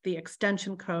order the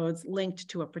extension codes linked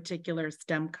to a particular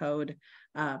STEM code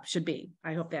should be.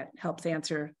 I hope that helps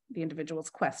answer the individual's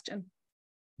question.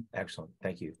 Excellent,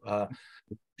 thank you.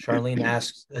 Charlene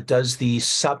asks, does the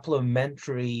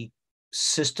supplementary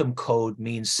system code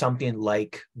mean something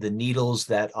like the needles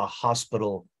that a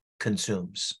hospital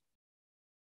consumes?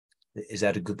 Is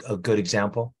that a good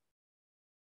example?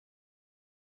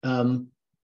 The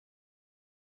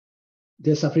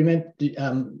supplement, do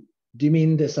you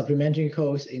mean the supplementary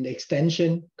codes in the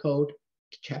extension code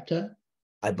chapter?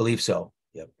 I believe so,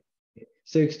 yep.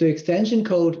 So the extension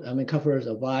code, I mean, covers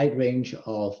a wide range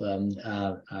of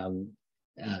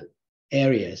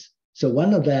areas. So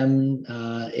one of them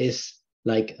is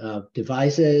like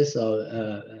devices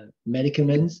or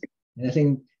medicaments, and I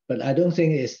think, but I don't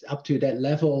think it's up to that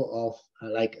level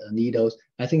of like needles.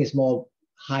 I think it's more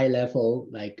high level,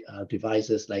 like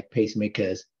devices like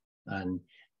pacemakers and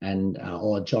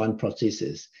or joint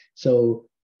prostheses. So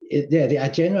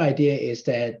the general idea is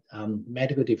that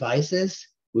medical devices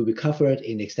will be covered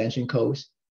in extension codes,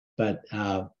 but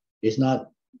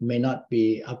may not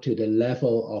be up to the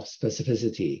level of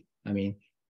specificity. I mean,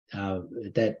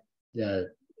 that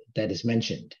is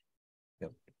mentioned.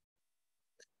 Yep.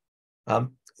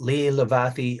 Lee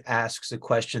Lavathi asks a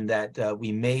question that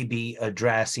we may be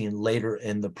addressing later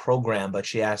in the program, but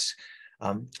she asks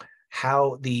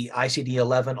how the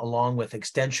ICD-11 along with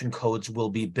extension codes will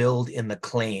be billed in the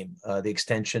claim. The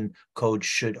extension code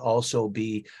should also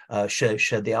be,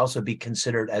 should they also be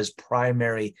considered as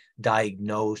primary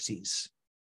diagnoses?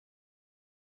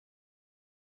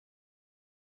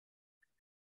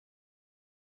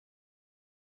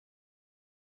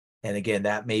 And again,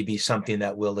 that may be something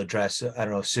that we'll address. I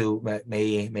don't know, Sue,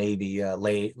 maybe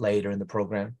later in the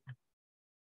program.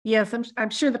 Yes, I'm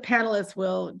sure the panelists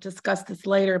will discuss this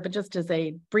later, but just as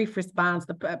a brief response,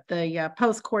 the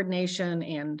post coordination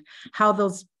and how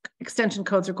those extension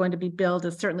codes are going to be built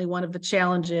is certainly one of the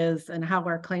challenges, and how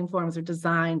our claim forms are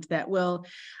designed that will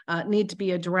need to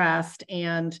be addressed.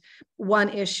 And one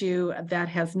issue that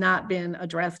has not been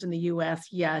addressed in the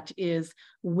US yet is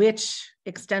which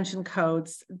extension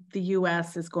codes the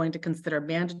US is going to consider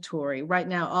mandatory. Right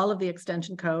now, all of the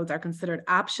extension codes are considered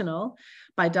optional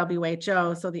by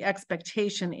WHO. So the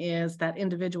expectation is that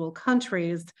individual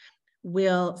countries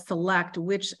will select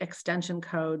which extension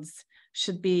codes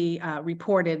should be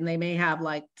reported, and they may have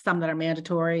like some that are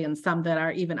mandatory and some that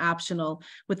are even optional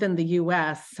within the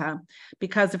US.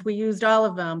 Because if we used all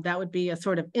of them, that would be a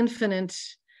sort of infinite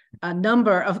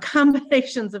number of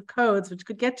combinations of codes, which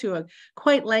could get to a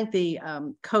quite lengthy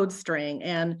code string.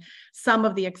 And some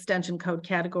of the extension code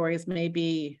categories may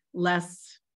be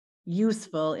less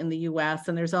useful in the US.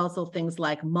 And there's also things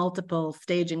like multiple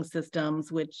staging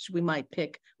systems, which we might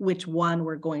pick which one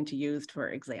we're going to use, for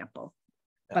example.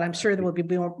 But I'm sure there will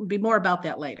be more about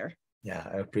that later. Yeah,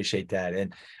 I appreciate that.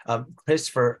 And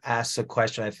Christopher asks a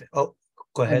question. Oh,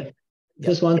 go ahead.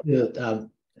 Just want to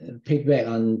piggyback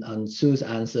on Sue's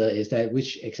answer, is that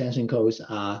which extension codes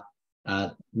are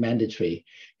mandatory.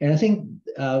 And I think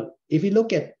if you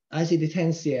look at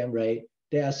ICD-10-CM, right,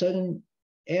 there are certain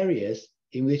areas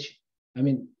in which, I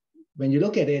mean, when you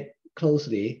look at it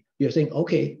closely, you think,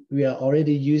 okay, we are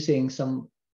already using some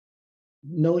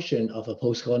notion of a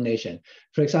post-coordination.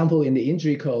 For example, in the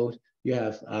injury code, you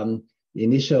have the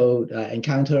initial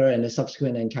encounter and the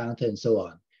subsequent encounter and so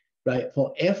on, right?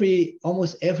 For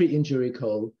almost every injury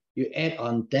code, you add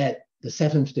on that the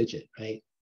 7th digit, right?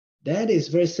 That is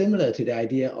very similar to the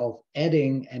idea of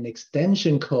adding an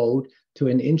extension code to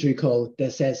an injury code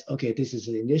that says, okay, this is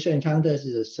the initial encounter, this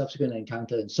is a subsequent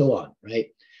encounter, and so on, right?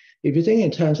 If you think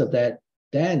in terms of that,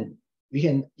 then we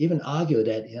can even argue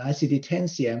that in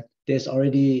ICD-10-CM, there's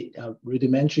already a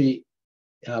rudimentary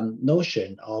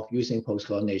notion of using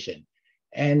post-coordination.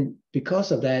 And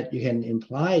because of that, you can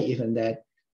imply even that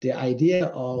the idea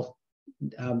of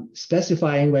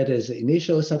specifying whether it's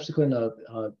initial, subsequent,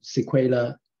 or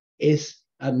sequela is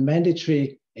a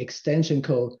mandatory extension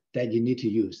code that you need to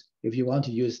use if you want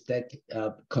to use that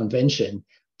convention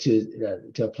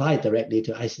to apply directly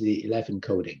to ICD-11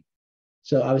 coding.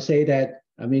 So I would say that,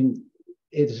 I mean,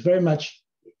 it's very much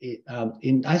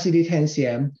in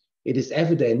ICD-10-CM, it is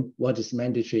evident what is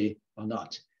mandatory or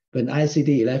not. But in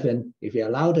ICD-11, if you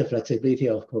allow the flexibility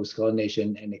of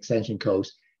post-coordination and extension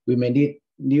codes, we may need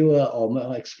newer or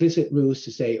more explicit rules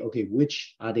to say, okay,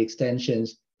 which are the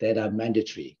extensions that are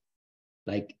mandatory,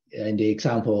 like in the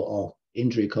example of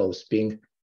injury codes being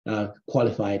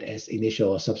qualified as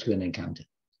initial or subsequent encounter.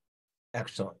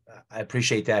 Excellent. I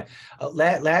appreciate that.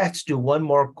 Let's do one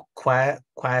more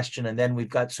question, and then we've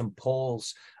got some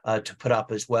polls to put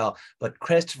up as well. But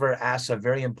Christopher asks a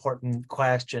very important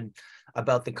question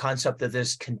about the concept of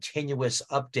this continuous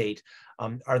update.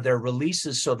 Are there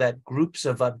releases so that groups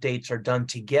of updates are done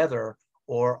together,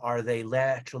 or are they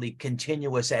laterally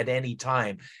continuous at any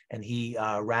time? And he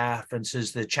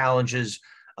references the challenges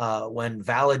when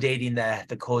validating that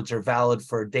the codes are valid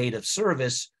for date of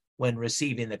service when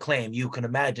receiving the claim. You can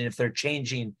imagine if they're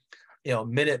changing,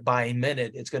 minute by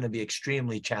minute, it's going to be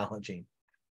extremely challenging.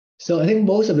 So I think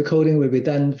most of the coding will be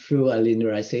done through a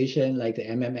linearization, like the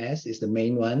MMS is the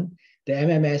main one. The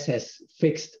MMS has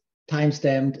fixed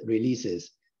time-stamped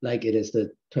releases, like it is the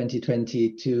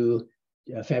 2022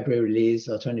 February release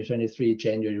or 2023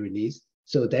 January release.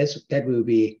 So that will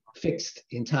be fixed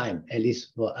in time, at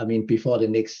least before the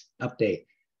next update.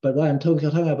 But what I'm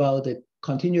talking about, the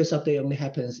continuous update only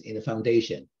happens in the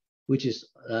foundation, which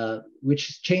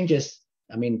changes,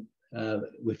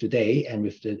 with the day and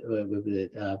with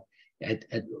the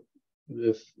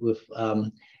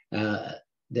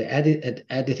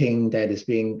editing that is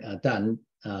being done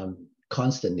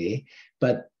constantly.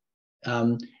 But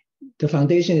the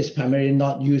foundation is primarily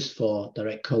not used for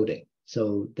direct coding.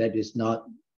 So that is not,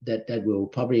 that will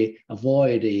probably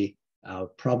avoid the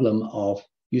problem of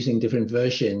using different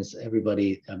versions.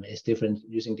 Everybody is different,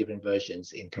 using different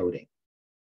versions in coding.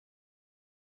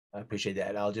 I appreciate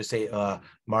that. I'll just say,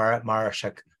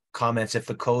 Marashak comments, if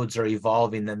the codes are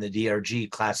evolving, then the DRG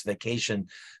classification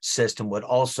system would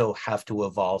also have to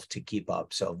evolve to keep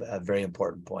up. So a very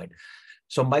important point.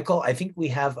 So Michael, I think we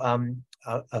have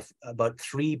about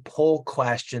 3 poll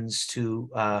questions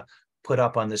to put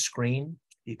up on the screen.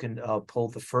 You can pull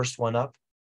the first one up.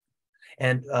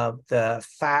 And the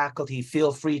faculty,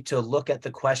 feel free to look at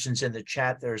the questions in the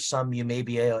chat. There are some you may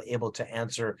be able to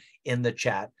answer in the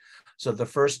chat. So the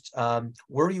first,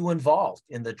 were you involved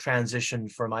in the transition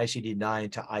from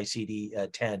ICD-9 to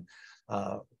ICD-10?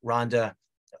 Rhonda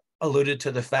alluded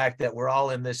to the fact that we're all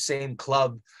in this same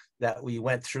club, that we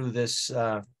went through this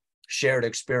shared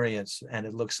experience, and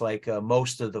it looks like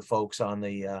most of the folks on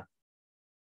the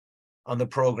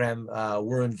program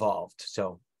were involved.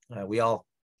 So we all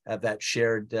have that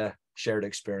shared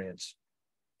experience.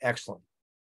 Excellent.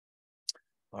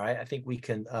 All right, I think we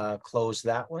can close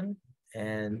that one,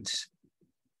 and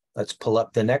let's pull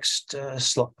up the next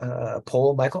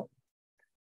poll, Michael.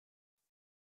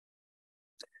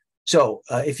 So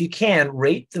if you can,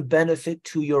 rate the benefit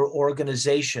to your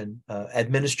organization,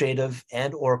 administrative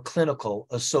and or clinical,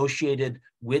 associated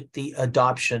with the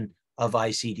adoption of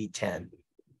ICD-10.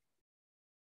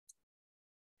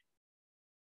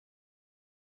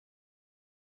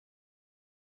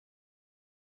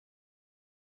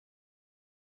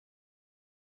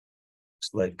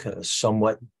 It's like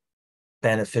somewhat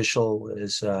beneficial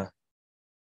is the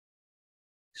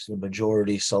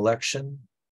majority selection.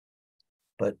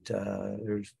 But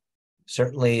there's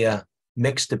certainly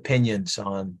mixed opinions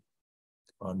on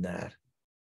that.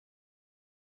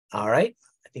 All right,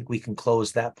 I think we can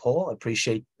close that poll. I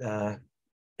appreciate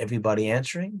everybody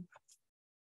answering.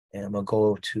 And I'm gonna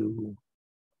go to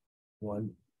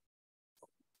one.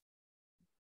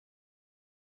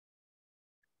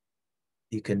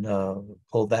 You can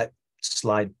pull that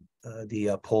slide,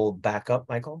 the poll back up,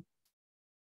 Michael.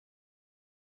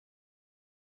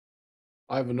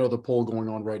 I have another poll going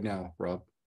on right now, Rob.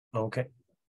 Okay.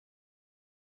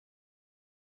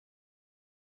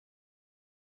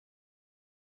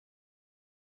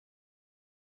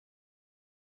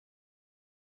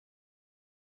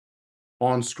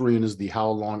 On screen is the how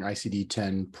long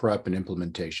ICD-10 prep and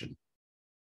implementation.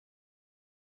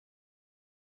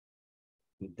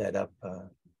 Keep that up a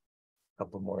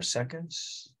couple more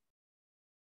seconds.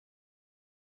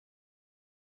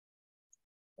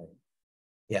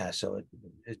 Yeah, so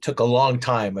it took a long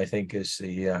time, I think, is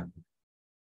the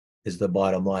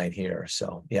bottom line here.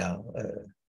 So yeah,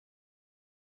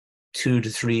 2 to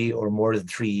 3 or more than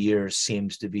 3 years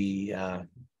seems to be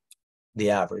the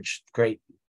average. Great.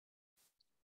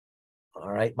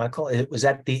 All right, Michael, was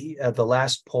that the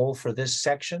last poll for this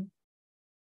section?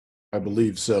 I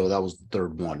believe so. That was the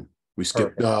third one. We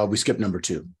skipped number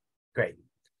 2. Great.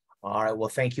 All right. Well,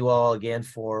 thank you all again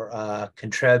for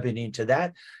contributing to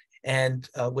that. And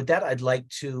with that, I'd like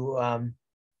to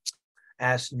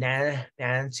ask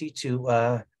Nancy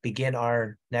to begin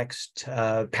our next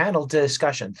panel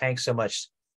discussion. Thanks so much.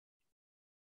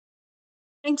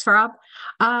 Thanks, Rob.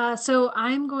 So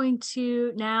I'm going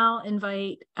to now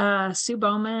invite Sue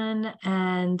Bowman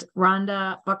and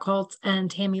Rhonda Buckholtz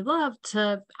and Tammy Love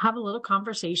to have a little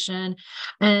conversation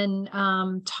and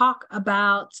talk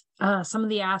about some of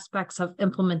the aspects of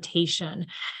implementation.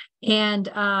 And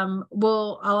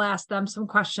I'll ask them some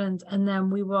questions, and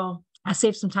then we will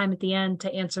save some time at the end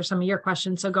to answer some of your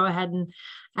questions. So go ahead and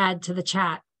add to the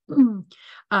chat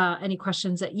any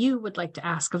questions that you would like to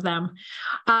ask of them.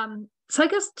 So I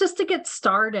guess just to get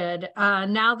started,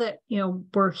 now that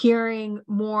we're hearing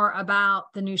more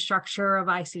about the new structure of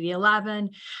ICD-11,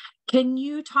 can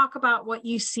you talk about what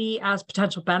you see as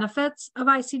potential benefits of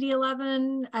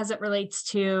ICD-11 as it relates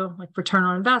to like return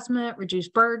on investment,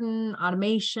 reduced burden,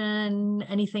 automation,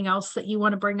 anything else that you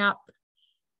want to bring up?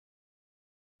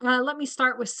 Let me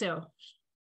start with Sue.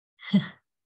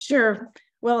 Sure.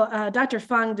 Well, Dr.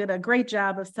 Fung did a great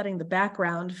job of setting the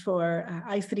background for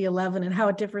ICD-11 and how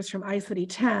it differs from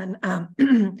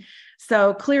ICD-10.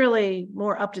 So clearly,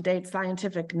 more up-to-date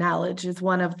scientific knowledge is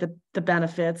one of the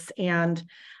benefits. And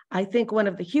I think one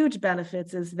of the huge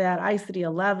benefits is that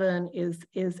ICD-11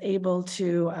 is able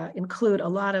to include a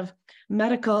lot of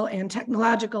medical and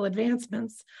technological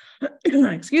advancements,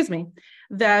 excuse me,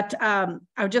 that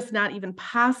are just not even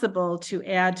possible to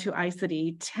add to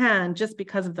ICD-10 just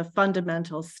because of the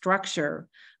fundamental structure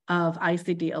of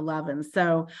ICD-11.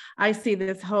 So I see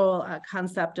this whole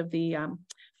concept of the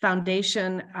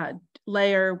foundation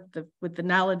layer with the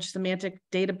knowledge semantic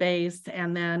database,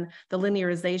 and then the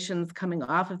linearizations coming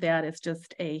off of that. It's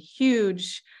just a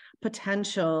huge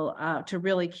potential to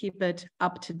really keep it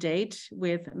up to date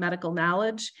with medical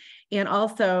knowledge, and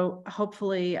also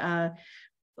hopefully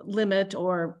limit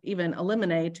or even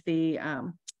eliminate the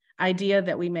idea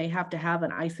that we may have to have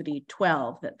an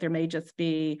ICD-12, that there may just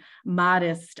be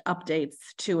modest updates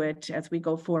to it as we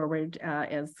go forward.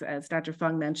 As Dr.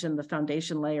 Fung mentioned, the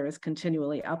foundation layer is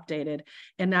continually updated,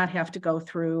 and not have to go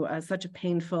through such a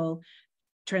painful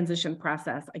transition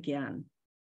process again.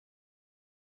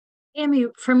 Tammy,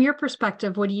 from your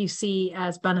perspective, what do you see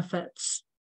as benefits?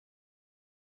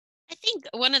 I think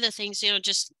one of the things,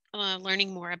 just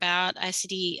learning more about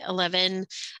ICD-11,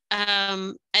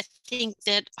 I think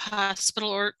that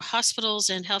hospitals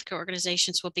and healthcare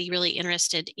organizations will be really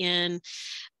interested in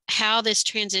how this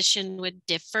transition would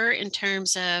differ in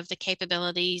terms of the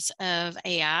capabilities of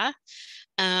AI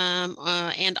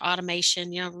and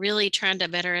automation, really trying to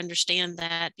better understand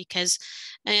that, because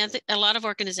a lot of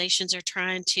organizations are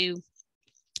trying to,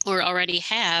 or already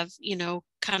have,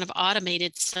 kind of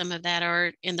automated some of that,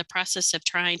 or in the process of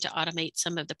trying to automate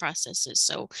some of the processes.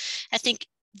 So I think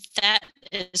that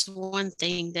is one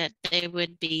thing that they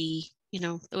would be,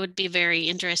 it would be very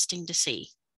interesting to see.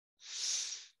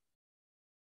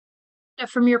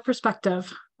 From your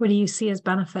perspective, what do you see as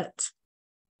benefits?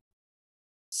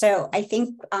 So I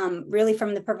think really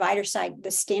from the provider side,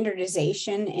 the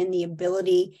standardization and the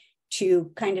ability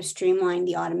to kind of streamline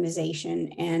the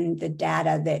automation and the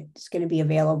data that's going to be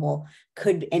available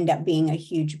could end up being a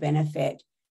huge benefit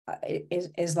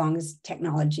as long as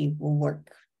technology will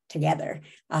work together.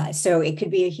 So it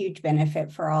could be a huge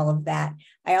benefit for all of that.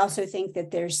 I also think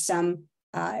that there's some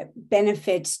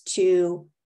benefits to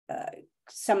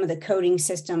some of the coding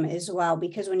system as well,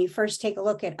 because when you first take a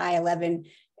look at I-11,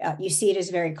 you see it as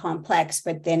very complex,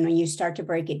 but then when you start to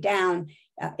break it down,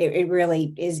 it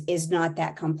really is not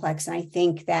that complex. And I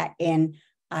think that in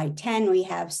I-10, we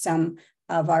have some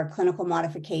of our clinical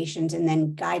modifications and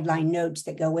then guideline notes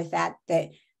that go with that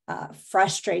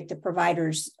frustrate the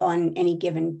providers on any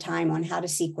given time on how to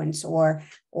sequence, or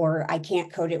I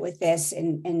can't code it with this.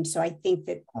 And so I think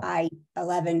that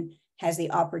I-11 has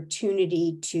the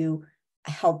opportunity to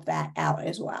help that out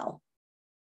as well.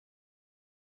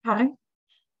 Okay,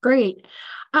 great.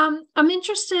 I'm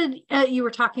interested, you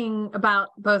were talking about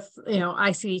both,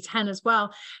 ICD-10 as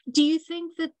well. Do you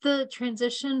think that the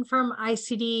transition from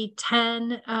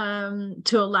ICD-10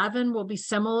 to 11 will be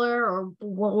similar, or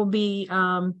what will be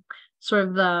sort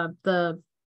of the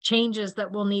changes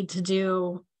that we'll need to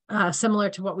do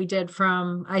similar to what we did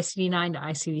from ICD-9 to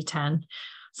ICD-10?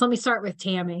 So let me start with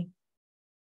Tammy.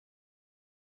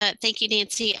 Thank you,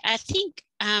 Nancy. I think,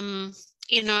 having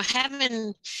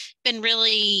been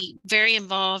really very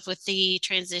involved with the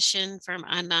transition from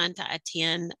I-9 to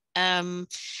I-10, I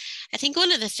think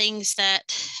one of the things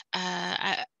that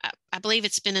I believe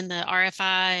it's been in the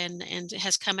RFI and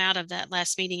has come out of that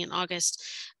last meeting in August,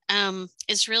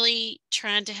 is really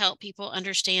trying to help people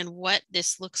understand what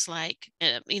this looks like.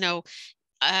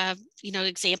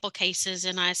 Example cases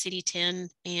in ICD-10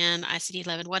 and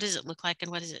ICD-11, what does it look like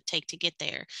and what does it take to get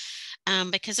there?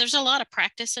 Because there's a lot of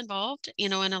practice involved,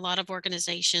 in a lot of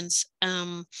organizations,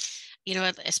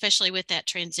 especially with that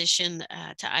transition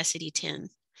to ICD-10.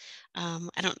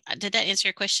 Did that answer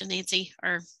your question, Nancy?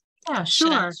 Or yeah,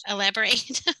 sure. Should I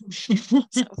elaborate?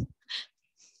 So.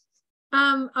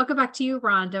 I'll go back to you,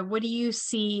 Rhonda. What do you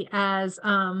see as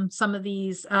some of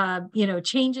these,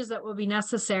 changes that will be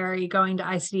necessary going to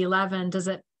ICD-11? Does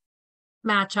it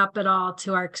match up at all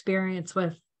to our experience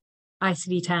with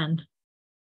ICD-10?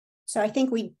 So I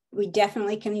think we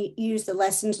definitely can use the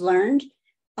lessons learned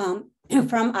from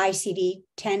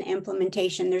ICD-10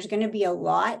 implementation. There's going to be a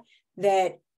lot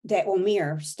that will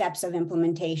mirror steps of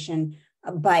implementation,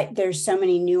 but there's so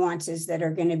many nuances that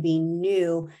are going to be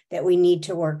new that we need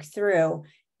to work through.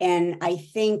 And I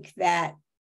think that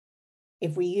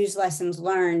if we use lessons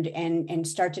learned and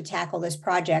start to tackle this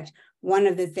project, one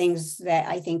of the things that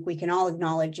I think we can all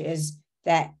acknowledge is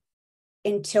that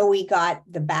until we got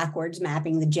the backwards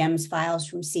mapping, the GEMS files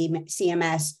from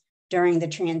CMS during the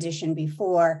transition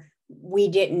before, we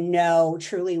didn't know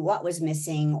truly what was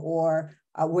missing or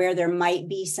where there might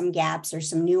be some gaps or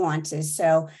some nuances.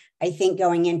 So I think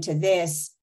going into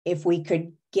this, if we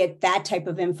could get that type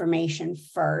of information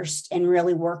first and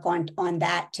really work on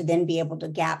that to then be able to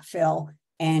gap fill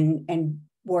and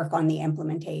work on the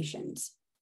implementations.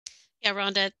 Yeah,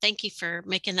 Rhonda, thank you for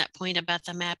making that point about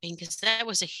the mapping, because that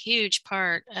was a huge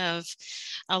part of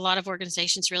a lot of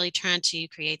organizations really trying to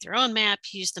create their own map,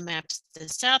 use the maps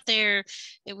that's out there.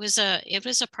 It was a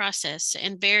process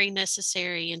and very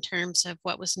necessary in terms of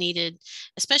what was needed,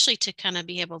 especially to kind of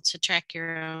be able to track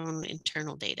your own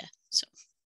internal data. So.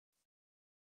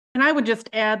 And I would just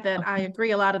add that I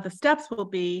agree a lot of the steps will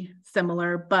be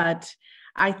similar, but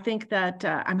I think that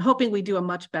I'm hoping we do a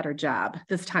much better job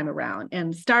this time around,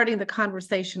 and starting the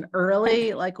conversation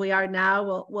early like we are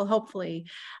now will hopefully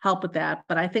help with that.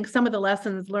 But I think some of the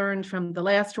lessons learned from the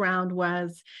last round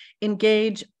was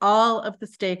engage all of the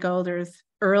stakeholders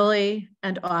early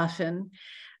and often.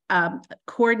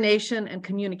 Coordination and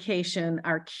communication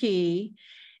are key.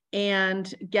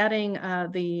 and getting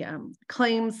the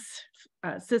claims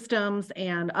systems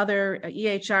and other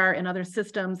EHR and other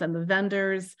systems and the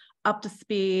vendors up to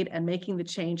speed and making the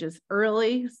changes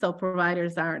early so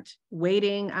providers aren't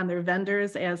waiting on their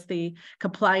vendors as the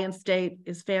compliance date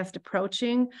is fast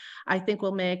approaching, I think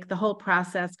will make the whole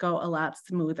process go a lot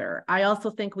smoother. I also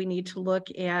think we need to look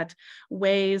at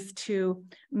ways to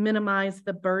minimize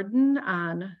the burden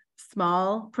on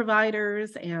small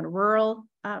providers and rural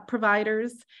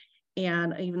providers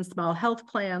and even small health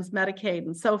plans, Medicaid,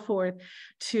 and so forth,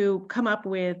 to come up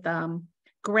with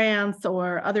grants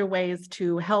or other ways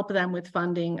to help them with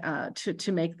funding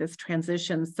to make this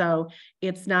transition so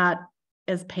it's not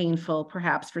as painful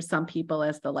perhaps for some people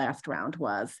as the last round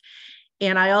was.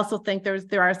 And I also think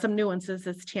there are some nuances,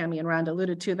 as Tammy and Rhonda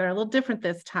alluded to, that are a little different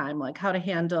this time, like how to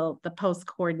handle the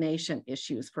post-coordination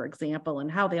issues, for example, and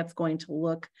how that's going to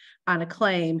look on a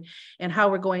claim, and how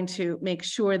we're going to make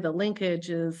sure the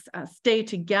linkages stay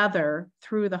together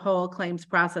through the whole claims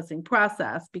processing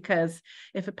process. Because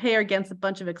if a payer gets a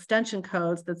bunch of extension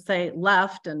codes that say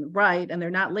left and right, and they're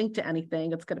not linked to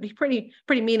anything, it's going to be pretty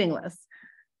meaningless.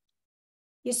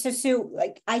 Yes, so Sue,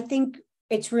 like I think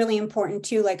it's really important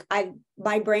too. Like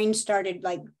my brain started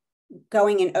like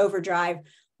going in overdrive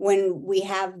when we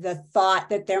have the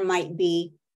thought that there might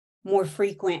be more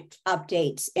frequent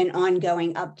updates and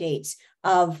ongoing updates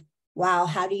of, wow,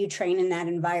 how do you train in that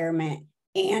environment?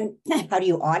 And how do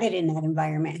you audit in that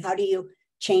environment? How do you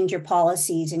change your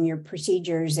policies and your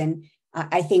procedures? And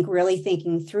I think really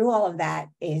thinking through all of that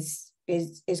is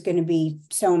going to be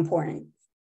so important.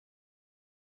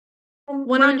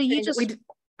 Rhonda, you just...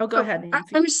 Oh, go ahead,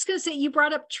 Nancy. I'm just going to say, you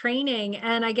brought up training.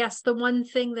 And I guess the one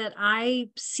thing that I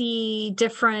see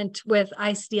different with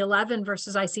ICD-11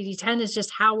 versus ICD-10 is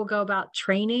just how we'll go about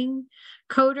training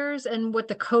coders and what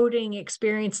the coding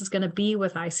experience is going to be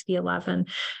with ICD-11.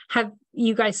 Have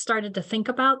you guys started to think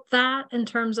about that in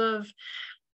terms of,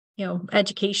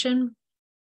 education?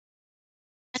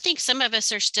 I think some of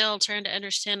us are still trying to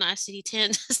understand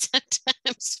ICD-10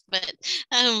 sometimes, but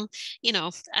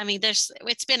I mean,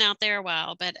 it's been out there a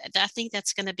while, but I think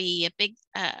that's going to be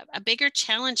a bigger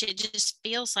challenge. It just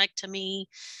feels like to me,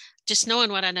 just knowing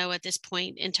what I know at this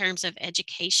point in terms of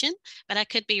education, but I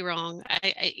could be wrong.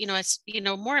 It's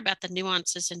more about the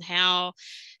nuances and how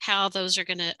those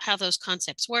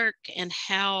concepts work and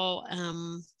how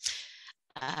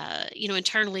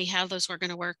internally how those are going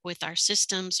to work with our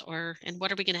systems, and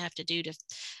what are we going to have to do to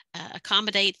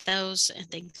accommodate those and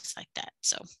things like that.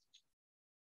 So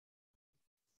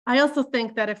I also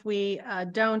think that if we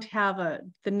don't have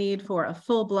the need for a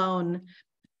full-blown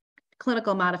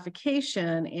clinical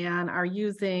modification and are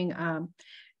using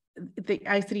the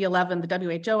ICD-11, the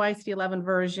WHO ICD-11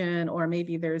 version, or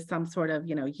maybe there's some sort of,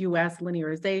 US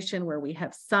linearization where we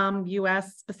have some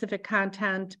US specific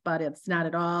content, but it's not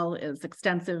at all as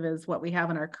extensive as what we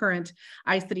have in our current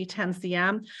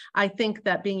ICD-10 I think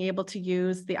that being able to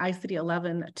use the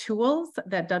ICD-11 tools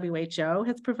that WHO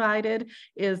has provided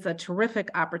is a terrific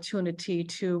opportunity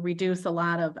to reduce a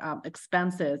lot of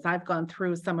expenses. I've gone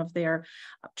through some of their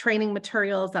training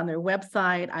materials on their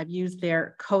website. I've used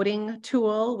their coding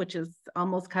tool, which is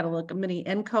almost kind of like a mini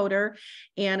encoder.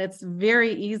 And it's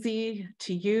very easy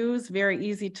to use, very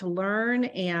easy to learn,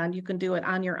 and you can do it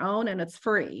on your own, and it's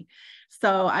free.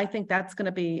 So I think that's going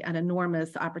to be an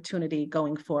enormous opportunity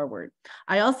going forward.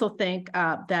 I also think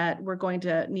that we're going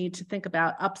to need to think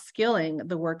about upskilling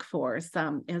the workforce.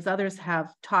 As others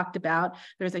have talked about,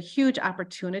 there's a huge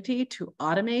opportunity to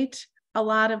automate a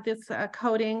lot of this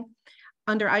coding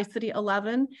under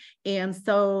ICD-11. And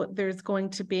so there's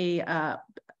going to be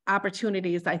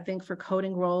opportunities, I think, for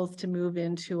coding roles to move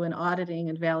into an auditing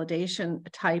and validation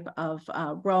type of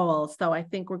role. So I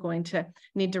think we're going to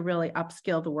need to really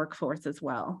upskill the workforce as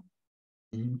well.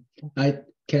 Can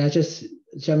I just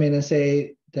jump in and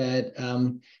say that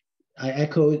I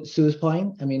echo Sue's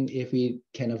point. I mean, if we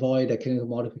can avoid a clinical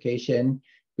modification,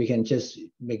 we can just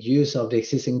make use of the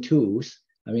existing tools.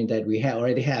 I mean, that we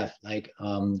already have, like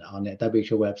on the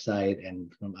WHO website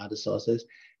and from other sources.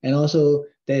 And also,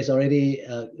 there's already,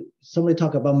 somebody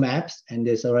talk about maps, and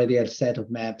there's already a set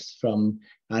of maps from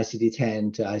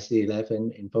ICD-10 to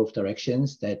ICD-11 in both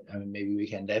directions that maybe we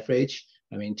can leverage,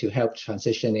 to help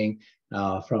transitioning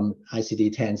from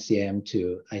ICD-10 CM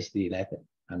to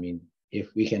ICD-11.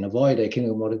 If we can avoid a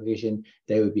clinical modification,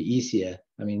 that would be easier.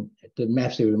 The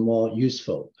maps will be more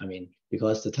useful.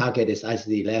 Because the target is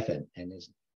ICD-11, and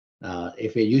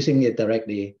if we're using it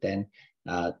directly, then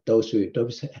those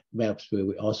maps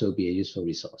will also be a useful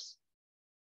resource.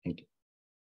 Thank you.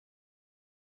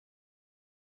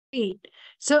 Great.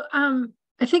 So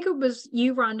I think it was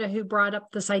you, Rhonda, who brought up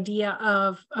this idea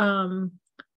of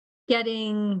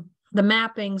getting the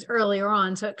mappings earlier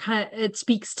on. So it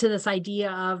speaks to this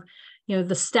idea of,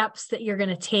 the steps that you're going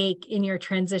to take in your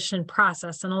transition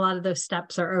process. And a lot of those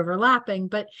steps are overlapping.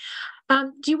 But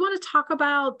do you want to talk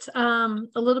about a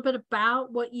little bit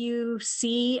about what you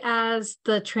see as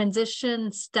the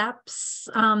transition steps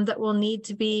that will need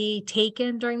to be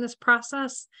taken during this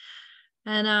process?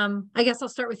 And I guess I'll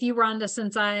start with you, Rhonda,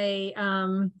 since I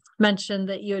mentioned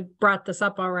that you had brought this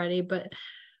up already, but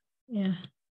yeah.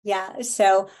 Yeah.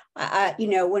 So,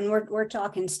 when we're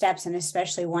talking steps, and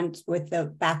especially ones with the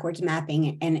backwards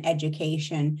mapping and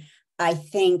education, I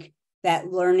think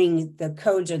that learning the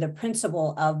codes or the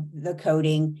principle of the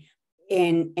coding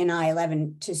in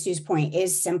I-11, to Sue's point,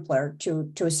 is simpler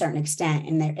to a certain extent,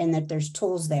 and that there's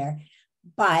tools there.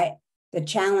 But the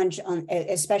challenge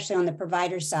especially on the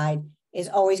provider side, is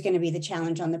always going to be the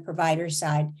challenge on the provider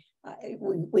side.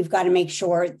 We've got to make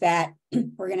sure that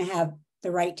we're going to have the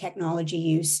right technology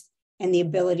use and the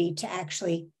ability to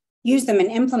actually use them and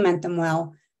implement them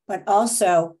well, but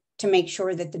also to make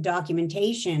sure that the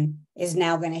documentation is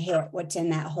now going to hit what's in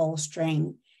that whole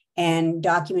string. And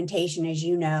documentation, as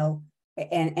you know,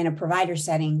 in a provider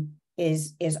setting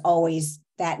is always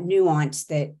that nuance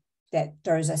that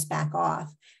throws us back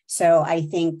off. So I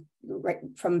think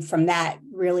from that,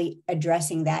 really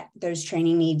addressing those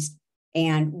training needs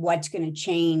and what's going to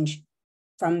change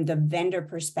from the vendor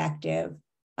perspective,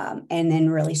 and then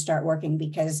really start working,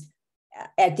 because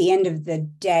at the end of the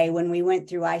day, when we went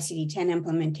through ICD-10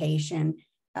 implementation,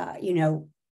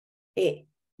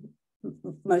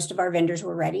 most of our vendors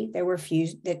were ready. There were a few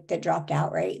that dropped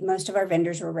out, right? Most of our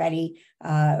vendors were ready.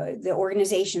 The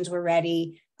organizations were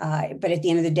ready. But at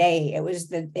the end of the day, it was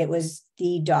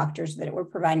the doctors that were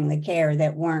providing the care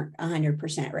that weren't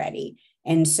 100% ready.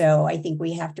 And so I think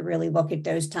we have to really look at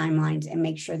those timelines and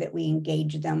make sure that we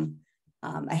engage them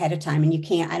ahead of time. And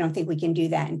I don't think we can do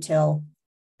that until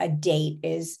a date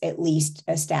is at least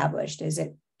established. Is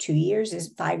it 2 years? Is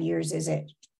it 5 years? Is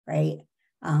it, right?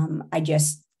 I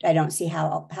don't see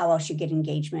how else you get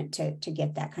engagement to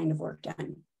get that kind of work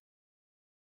done.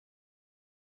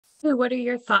 So what are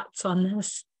your thoughts on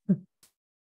this?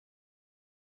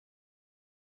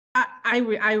 I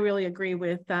really agree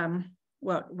with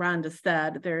what Rhonda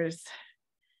said. There's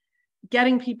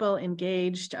getting people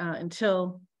engaged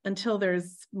until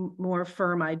there's more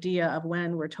firm idea of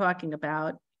when we're talking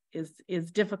about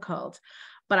is difficult.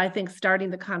 But I think starting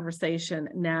the conversation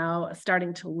now,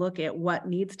 starting to look at what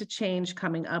needs to change,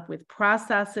 coming up with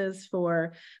processes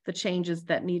for the changes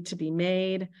that need to be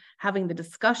made, having the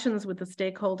discussions with the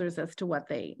stakeholders as to what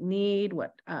they need,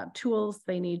 what tools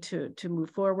they need to move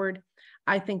forward.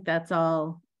 I think that's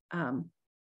all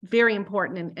very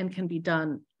important and can be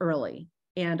done early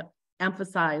and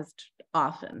emphasized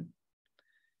often.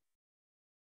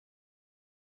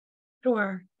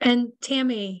 Sure. And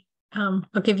Tammy, I'll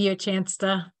give you a chance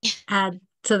to add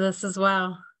to this as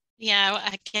well. Yeah,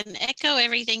 I can echo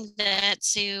everything that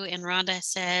Sue and Rhonda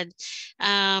said.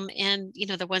 And,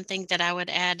 the one thing that I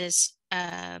would add is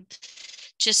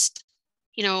just,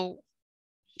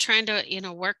 trying to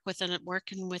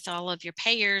working with all of your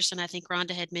payers. And I think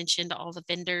Rhonda had mentioned all the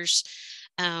vendors.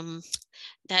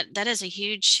 That is a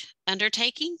huge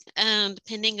undertaking,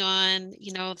 depending on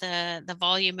the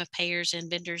volume of payers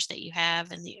and vendors that you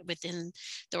have and within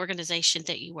the organization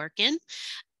that you work in.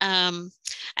 I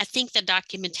think the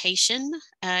documentation,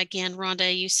 again,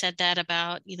 Rhonda, you said that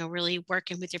about really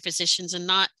working with your physicians and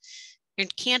you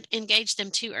can't engage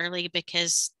them too early,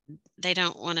 because they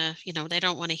don't want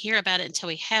to hear about it until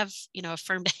we have a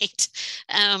firm date.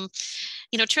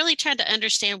 Truly trying to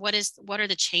understand what are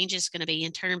the changes going to be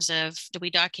in terms of, do we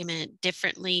document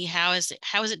differently? How is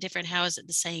it different? How is it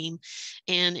the same?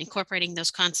 And incorporating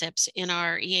those concepts in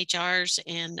our EHRs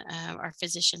and our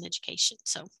physician education.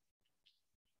 So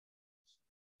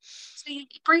you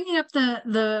bringing up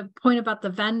the point about the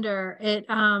vendor, it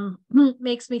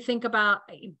makes me think about,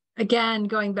 again,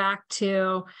 going back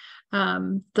to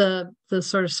the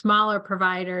sort of smaller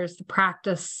providers, the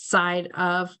practice side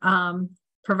of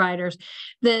providers,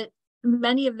 that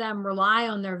many of them rely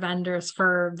on their vendors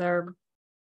for their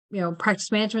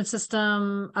practice management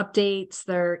system updates,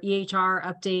 their EHR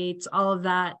updates, all of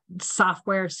that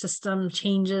software system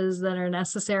changes that are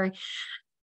necessary.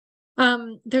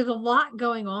 There's a lot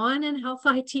going on in health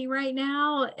IT right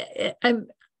now.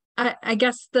 I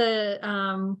guess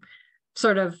the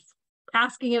sort of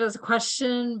asking it as a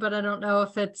question, but I don't know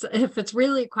if it's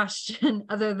really a question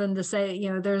other than to say,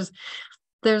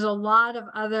 there's a lot of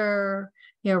other,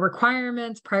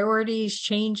 requirements, priorities,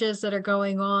 changes that are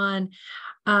going on.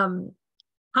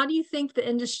 How do you think the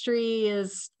industry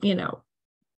is,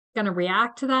 going to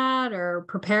react to that or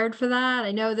prepared for that?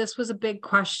 I know this was a big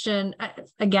question.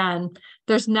 Again,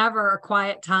 there's never a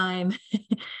quiet time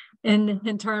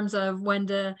in terms of when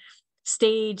to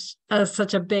stage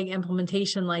such a big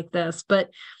implementation like this, but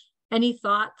any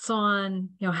thoughts on,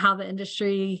 how the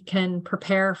industry can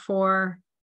prepare for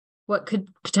what could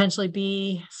potentially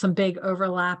be some big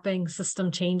overlapping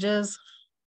system changes?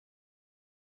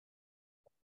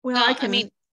 Well, I mean,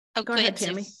 go ahead,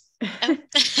 Tammy. Oh.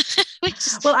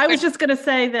 Well, I was just going to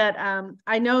say that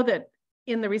I know that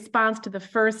in the response to the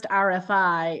first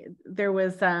RFI, there were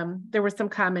some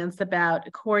comments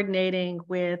about coordinating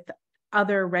with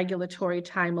other regulatory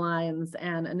timelines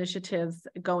and initiatives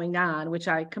going on, which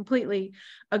I completely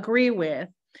agree with.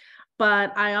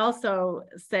 But I also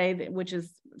say that, which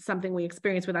is something we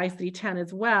experience with ICD-10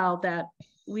 as well, that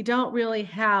we don't really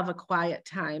have a quiet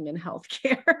time in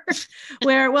healthcare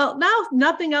where, well, now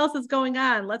nothing else is going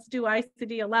on. Let's do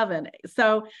ICD-11.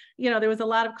 So, there was a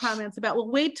lot of comments about, well,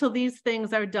 wait till these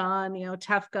things are done,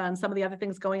 TEFCA and some of the other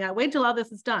things going on. Wait till all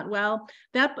this is done. Well,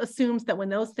 that assumes that when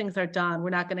those things are done, we're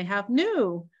not going to have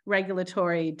new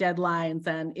regulatory deadlines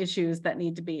and issues that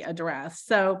need to be addressed.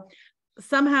 So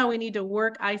somehow we need to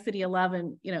work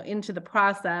ICD-11, into the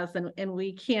process, and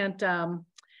we can't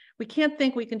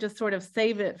think we can just sort of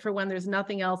save it for when there's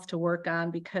nothing else to work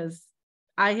on, because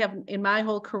I have, in my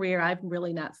whole career, I've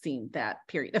really not seen that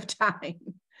period of time.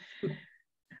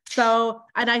 So,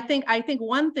 and I think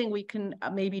one thing we can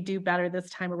maybe do better this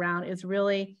time around is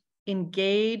really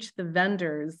engage the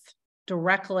vendors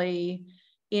directly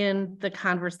in the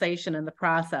conversation and the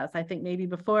process. I think maybe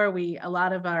before a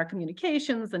lot of our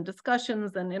communications and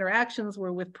discussions and interactions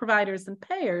were with providers and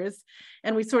payers,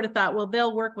 and we sort of thought, well,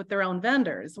 they'll work with their own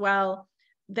vendors. Well,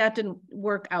 that didn't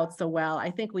work out so well. I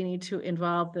think we need to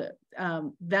involve the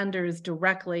vendors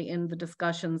directly in the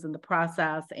discussions and the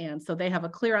process, and so they have a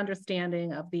clear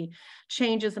understanding of the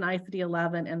changes in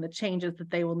ICD-11 and the changes that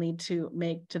they will need to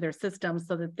make to their systems,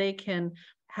 so that they can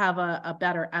have a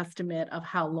better estimate of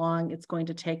how long it's going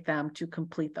to take them to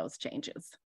complete those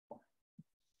changes.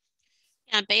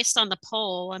 Yeah, based on the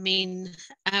poll, I mean,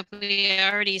 we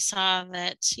already saw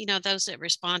that, those that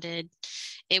responded,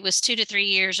 it was 2 to 3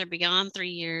 years or beyond 3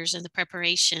 years in the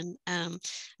preparation. I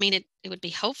mean, it would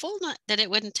be hopeful that it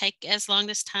wouldn't take as long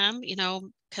this time,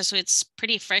 because it's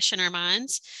pretty fresh in our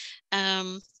minds.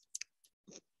 The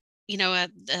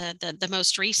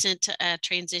most recent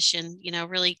transition,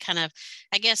 really kind of,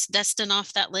 I guess, dusting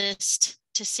off that list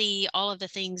to see all of the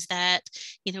things that,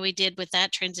 we did with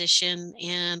that transition,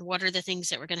 and what are the things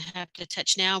that we're going to have to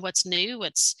touch now, what's new,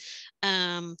 what's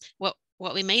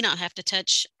what we may not have to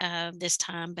touch this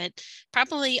time, but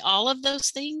probably all of those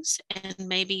things, and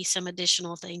maybe some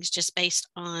additional things just based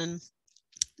on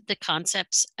the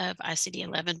concepts of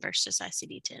ICD-11 versus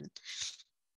ICD-10.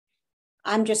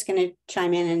 I'm just going to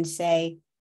chime in and say,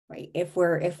 right, if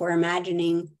we're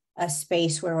imagining a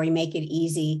space where we make it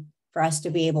easy for us to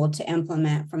be able to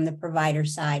implement from the provider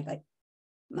side, like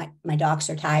my docs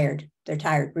are tired, they're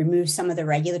tired, remove some of the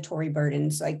regulatory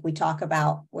burdens like we talk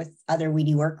about with other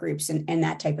weedy work groups and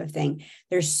that type of thing.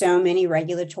 There's so many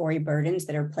regulatory burdens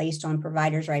that are placed on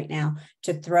providers right now.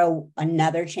 To throw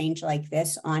another change like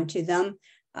this onto them,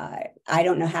 I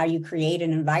don't know how you create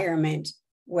an environment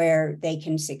where they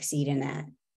can succeed in that.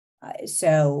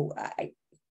 So I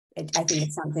think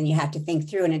it's something you have to think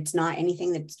through, and it's not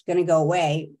anything that's going to go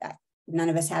away. None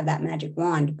of us have that magic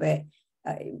wand, but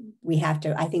I think we have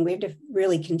to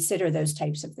really consider those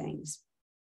types of things.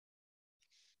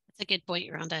 That's a good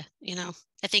point, Rhonda.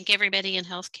 I think everybody in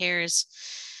healthcare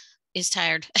is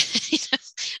tired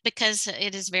because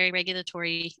it is very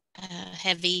regulatory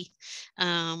heavy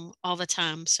all the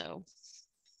time. So.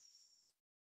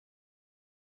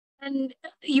 And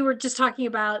you were just talking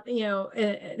about,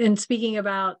 and speaking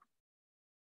about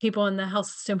people in the health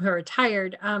system who are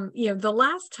tired. The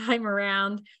last time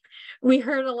around, we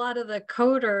heard a lot of the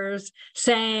coders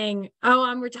saying, "Oh,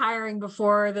 I'm retiring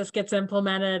before this gets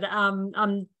implemented.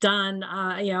 I'm done.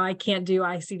 I can't do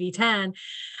ICD-10."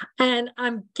 And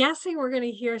I'm guessing we're going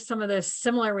to hear some of those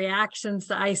similar reactions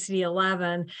to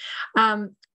ICD-11.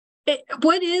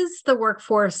 What is the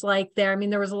workforce like there? I mean,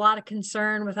 there was a lot of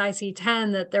concern with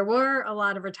ICD-10 that there were a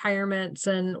lot of retirements,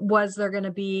 and was there going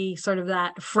to be sort of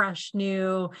that fresh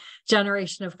new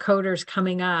generation of coders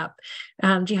coming up?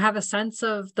 Do you have a sense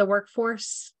of the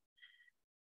workforce?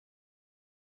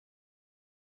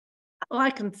 Well,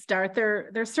 I can start.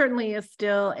 There certainly is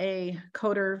still a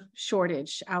coder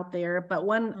shortage out there, but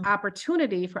one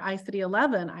opportunity for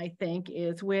ICD-11, I think,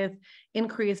 is with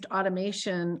increased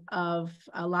automation of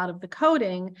a lot of the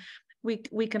coding.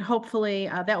 we can hopefully,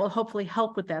 that will hopefully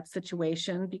help with that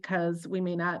situation, because we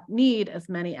may not need as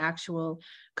many actual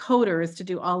coders to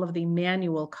do all of the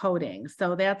manual coding.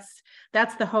 So that's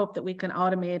the hope, that we can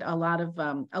automate a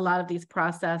lot of these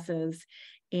processes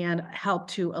and help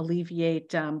to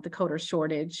alleviate the coder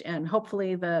shortage. And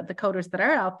hopefully the coders that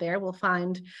are out there will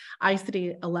find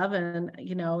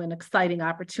ICD-11, an exciting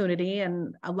opportunity.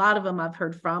 And a lot of them I've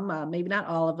heard from, maybe not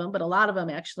all of them, but a lot of them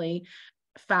actually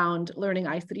found learning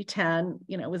ICD-10,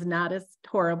 was not as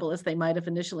horrible as they might have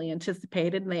initially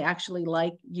anticipated, and they actually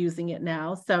like using it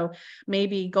now. So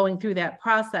maybe going through that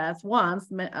process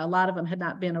once, a lot of them had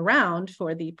not been around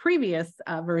for the previous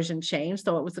version change,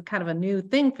 so it was a kind of a new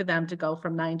thing for them to go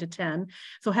from 9 to 10.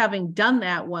 So having done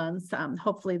that once,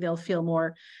 hopefully they'll feel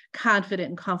more confident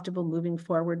and comfortable moving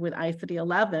forward with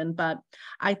ICD-11. But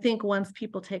I think once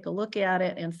people take a look at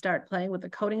it and start playing with the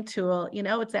coding tool,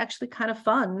 it's actually kind of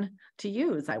fun to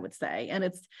use, I would say. And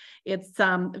it's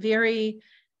very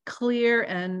clear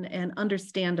and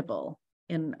understandable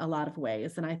in a lot of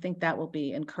ways. And I think that will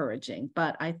be encouraging.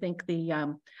 But I think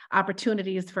the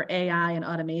opportunities for AI and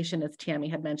automation, as Tammy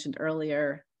had mentioned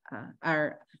earlier,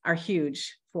 are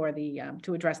huge for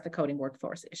to address the coding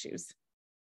workforce issues.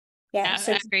 Yeah,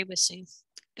 I agree with Sue.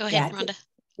 Go ahead, yeah, Rhonda.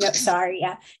 No, sorry.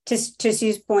 Yeah. To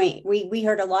Sue's point, we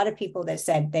heard a lot of people that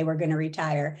said they were going to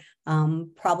retire.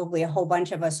 Probably a whole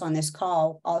bunch of us on this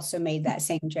call also made that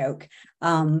same joke.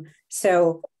 But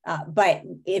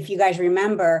if you guys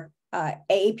remember,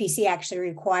 AAPC actually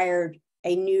required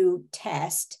a new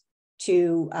test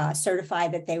to certify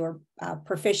that they were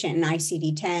proficient in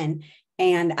ICD-10.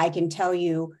 And I can tell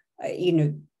you,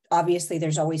 obviously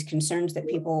there's always concerns that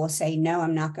people will say, no,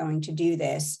 I'm not going to do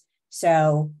this.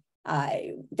 So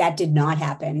that did not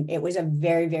happen. It was a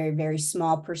very, very, very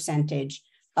small percentage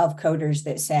of coders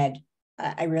that said,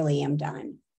 I really am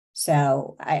done.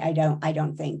 So I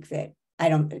don't think that,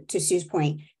 to Sue's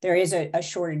point, there is a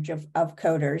shortage of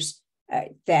coders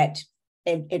that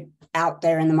it out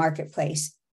there in the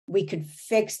marketplace. We could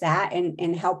fix that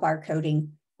and help our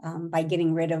coding by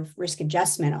getting rid of risk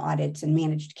adjustment audits and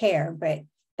managed care, but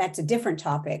that's a different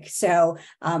topic. So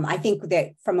I think that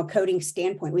from a coding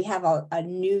standpoint, we have a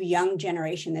new young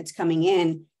generation that's coming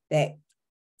in that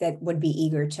would be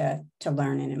eager to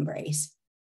learn and embrace.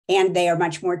 And they are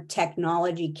much more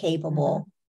technology capable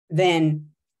than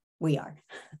we are.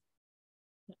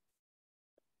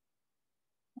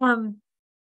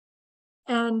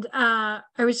 And I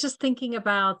was just thinking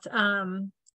about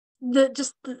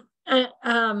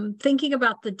thinking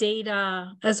about the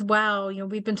data as well.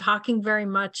 We've been talking very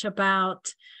much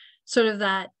about sort of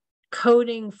that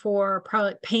coding for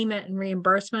probably payment and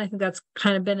reimbursement. I think that's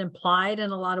kind of been implied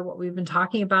in a lot of what we've been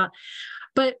talking about.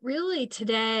 But really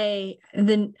today,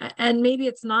 and maybe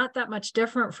it's not that much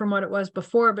different from what it was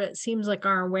before, but it seems like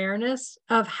our awareness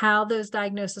of how those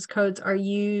diagnosis codes are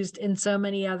used in so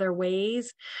many other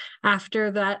ways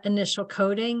after that initial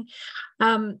coding.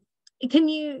 Can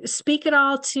you speak at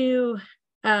all to,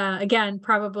 again,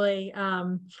 probably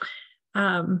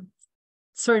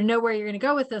sort of know where you're going to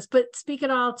go with this, but speak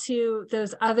at all to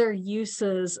those other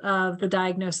uses of the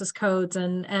diagnosis codes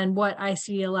and what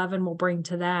ICD-11 will bring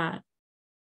to that?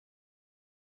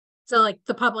 So like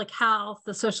the public health,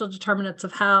 the social determinants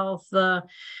of health, the,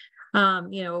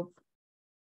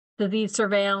 disease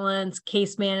surveillance,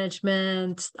 case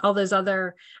management, all those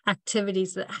other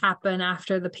activities that happen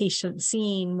after the patient's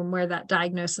seen when we're that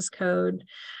diagnosis code.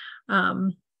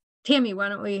 Tammy,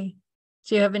 do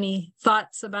you have any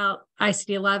thoughts about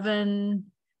ICD-11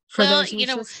 for those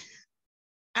uses?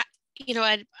 I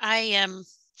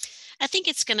think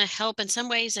it's going to help in some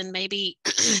ways and maybe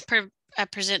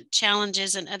present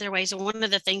challenges in other ways. And one of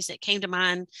the things that came to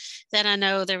mind that I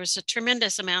know there was a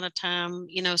tremendous amount of time,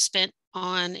 spent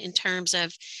on in terms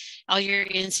of all your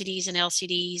NCDs and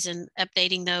LCDs and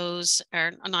updating those,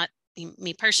 or not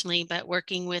me personally, but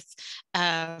working with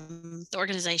the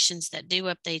organizations that do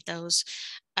update those,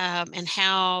 and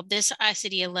how this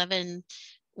ICD-11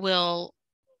 will,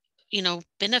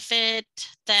 benefit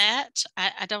that.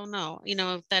 I don't know,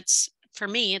 that's, for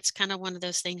me, it's kind of one of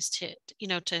those things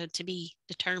to be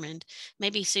determined.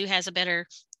 Maybe Sue has a better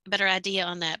idea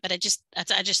on that, but I just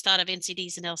thought of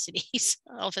NCDs and LCDs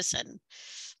all of a sudden.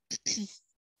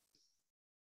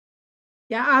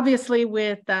 Yeah, obviously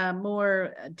with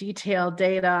more detailed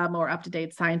data, more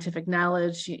up-to-date scientific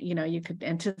knowledge, you could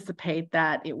anticipate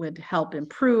that it would help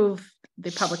improve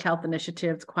the public health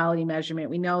initiatives, quality measurement.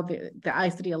 We know the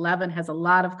ICD-11 has a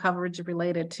lot of coverage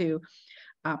related to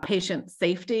patient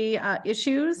safety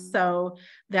issues. So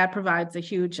that provides a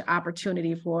huge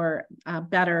opportunity for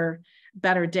better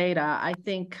data. I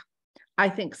think I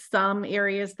think some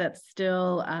areas that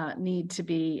still need to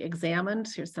be examined,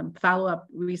 here's some follow-up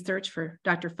research for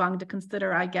Dr. Fung to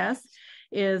consider, I guess,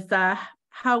 is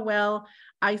how well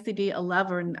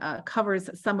ICD-11 covers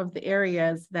some of the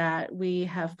areas that we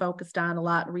have focused on a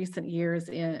lot in recent years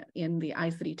in the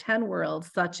ICD-10 world,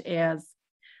 such as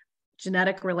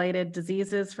genetic related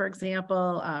diseases, for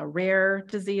example, rare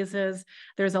diseases.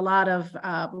 There's a lot of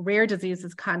rare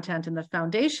diseases content in the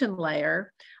foundation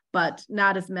layer, but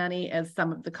not as many as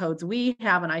some of the codes we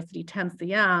have in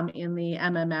ICD-10-CM in the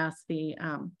MMS, the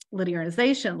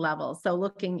linearization level. So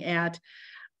looking at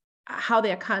how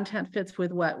that content fits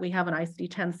with what we have in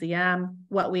ICD-10-CM,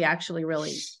 what we actually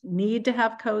really need to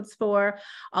have codes for.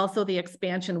 Also the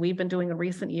expansion we've been doing in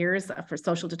recent years for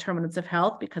social determinants of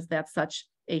health, because that's such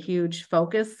a huge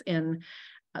focus in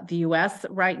the US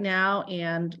right now,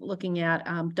 and looking at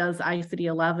does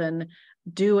ICD-11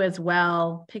 do as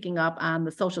well, picking up on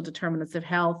the social determinants of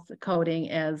health coding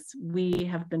as we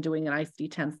have been doing in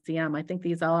ICD-10-CM. I think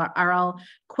these are all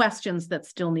questions that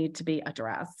still need to be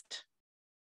addressed.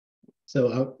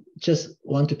 So I just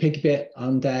want to piggyback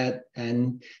on that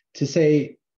and to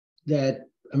say that,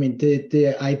 I mean,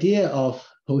 the idea of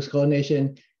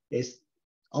post-coordination is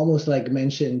almost like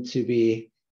mentioned to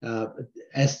be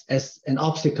as an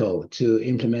obstacle to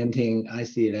implementing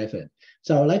ICD-11.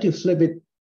 So I would like to flip it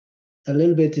a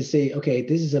little bit to say, okay,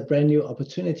 this is a brand new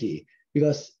opportunity,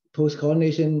 because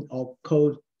post-coordination or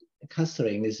code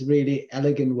clustering is really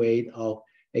elegant way of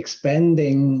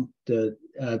expanding the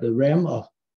realm of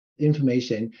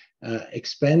information,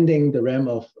 expanding the realm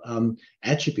of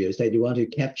attributes that you want to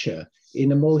capture in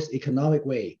the most economic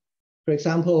way. For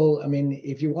example, I mean,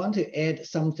 if you want to add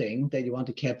something that you want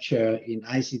to capture in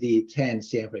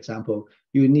ICD-10-CM, for example,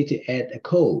 you need to add a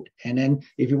code. And then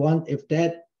if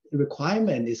that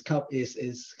requirement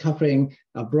is covering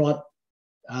a broad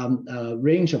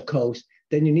range of codes,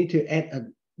 then you need to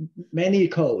add many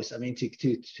codes, I mean,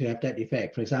 to have that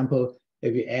effect. For example,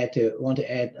 if you want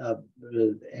to add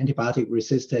antibiotic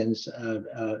resistance,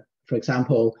 for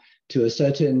example, to a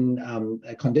certain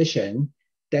condition,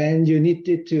 then you need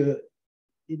to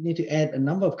add a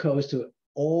number of codes to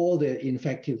all the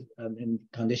infective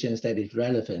conditions that is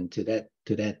relevant to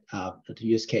that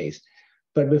use case.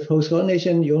 But with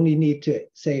post-coordination, you only need to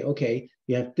say, okay,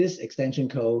 you have this extension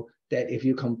code that if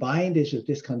you combine this with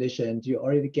this condition, you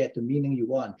already get the meaning you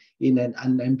want in an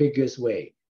unambiguous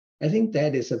way. I think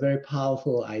that is a very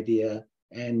powerful idea.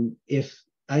 And if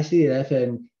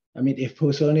ICD-11, I mean, if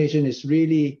post-coordination is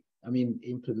really, I mean,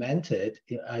 implemented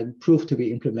and proved to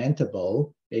be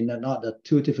implementable in not a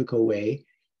too difficult way,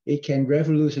 it can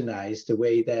revolutionize the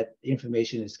way that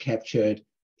information is captured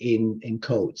in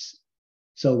codes.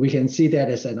 So we can see that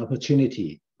as an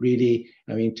opportunity, really,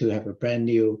 I mean, to have a brand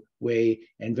new way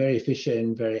and very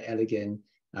efficient, very elegant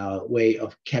way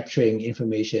of capturing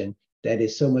information that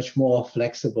is so much more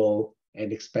flexible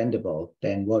and expandable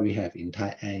than what we have in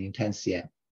 10-CM.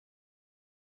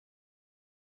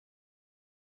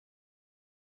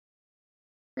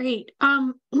 Great.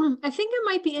 I think it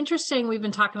might be interesting. We've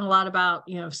been talking a lot about,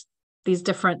 these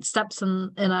different steps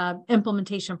in a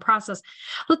implementation process.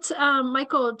 Let's,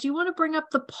 Michael, do you want to bring up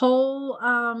the poll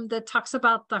that talks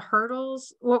about the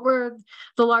hurdles? What were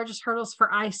the largest hurdles for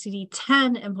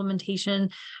ICD-10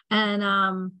 implementation? And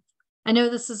I know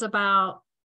this is about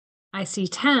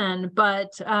ICD-10, but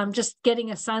just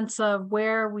getting a sense of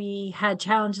where we had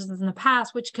challenges in the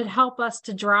past, which could help us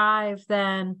to drive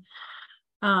then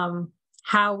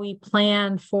how we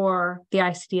plan for the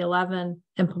ICD-11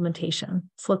 implementation.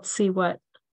 So let's see what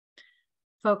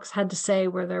folks had to say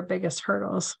were their biggest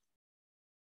hurdles.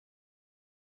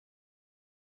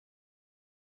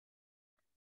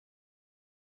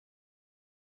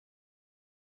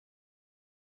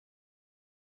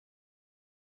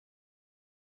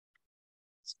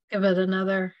 Let's give it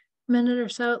another minute or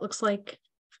so. It looks like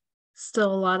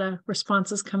still a lot of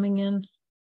responses coming in.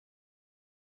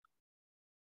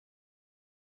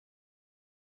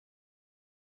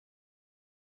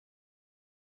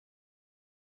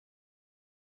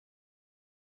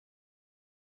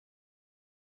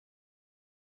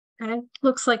 Okay,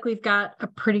 looks like we've got a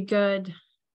pretty good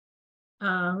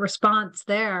response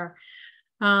there.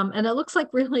 And it looks like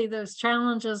really those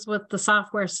challenges with the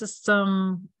software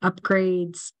system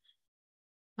upgrades,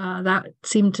 that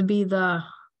seemed to be the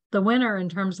winner in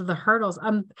terms of the hurdles.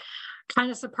 I'm kind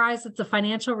of surprised that the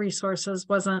financial resources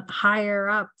wasn't higher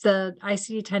up, the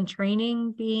ICD-10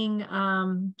 training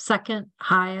being second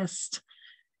highest,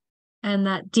 and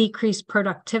that decreased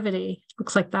productivity.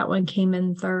 Looks like that one came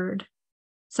in third.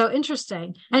 So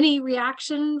interesting. Any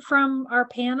reaction from our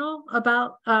panel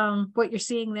about what you're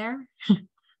seeing there?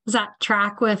 Is Does that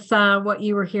track with what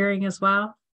you were hearing as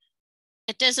well?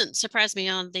 It doesn't surprise me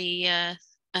on the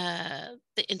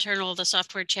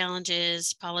software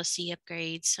challenges, policy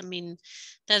upgrades. I mean,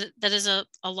 that is a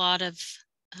lot of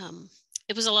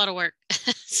it was a lot of work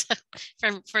so,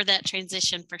 for that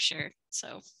transition for sure.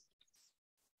 So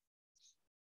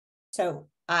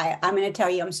I'm going to tell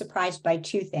you, I'm surprised by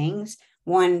two things.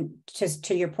 One, just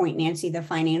to your point, Nancy, the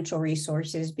financial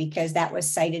resources, because that was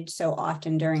cited so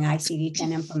often during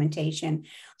ICD-10 implementation.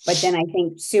 But then I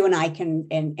think Sue and I can,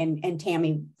 and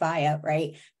Tammy via,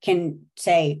 right, can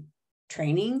say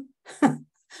training.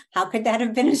 How could that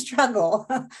have been a struggle?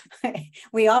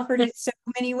 We offered it so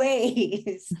many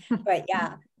ways. But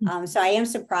yeah, so I am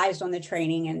surprised on the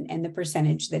training and the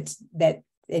percentage that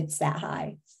it's that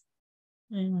high.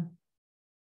 Mm.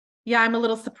 Yeah, I'm a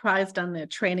little surprised on the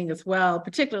training as well,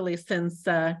 particularly since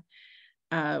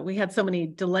we had so many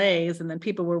delays and then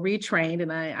people were retrained.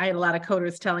 And I had a lot of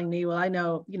coders telling me, well, I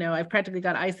know, I've practically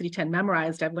got ICD-10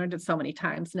 memorized. I've learned it so many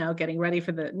times now, getting ready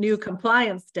for the new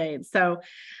compliance date. So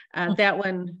that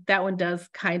one does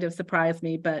kind of surprise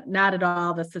me, but not at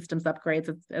all the systems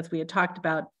upgrades. As we had talked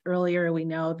about earlier, we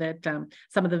know that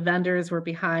some of the vendors were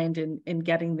behind in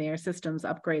getting their systems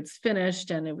upgrades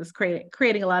finished, and it was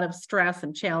creating a lot of stress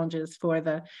and challenges for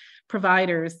the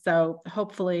providers. So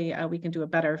hopefully we can do a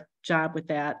better job with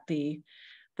that the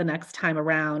next time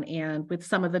around. And with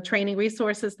some of the training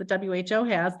resources the WHO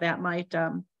has, that might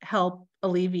help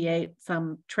alleviate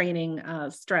some training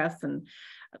stress and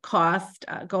cost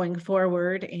going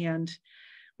forward. And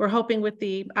we're hoping with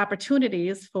the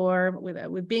opportunities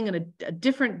with being in a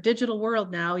different digital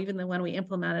world now, even than when we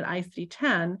implemented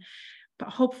ICD-10, but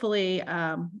hopefully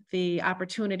the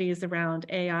opportunities around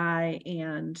AI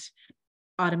and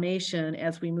automation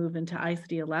as we move into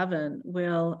ICD-11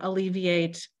 will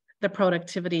alleviate the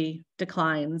productivity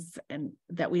declines and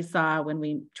that we saw when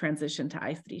we transitioned to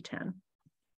ICD-10.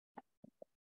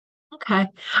 Okay.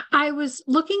 I was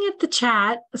looking at the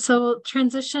chat, so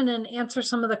transition and answer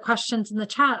some of the questions in the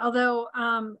chat. Although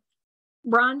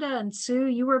Rhonda and Sue,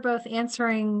 you were both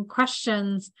answering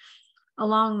questions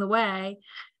along the way.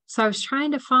 So I was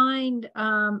trying to find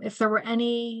if there were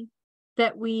any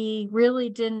that we really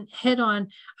didn't hit on.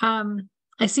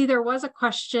 I see there was a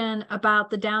question about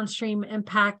the downstream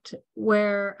impact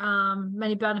where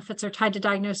many benefits are tied to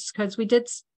diagnosis codes. We did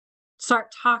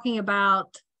start talking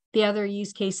about the other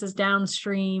use cases,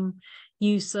 downstream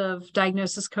use of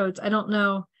diagnosis codes. I don't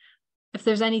know if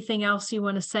there's anything else you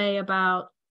want to say about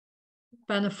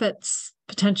benefits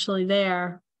potentially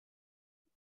there.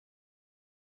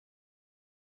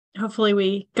 Hopefully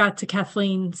we got to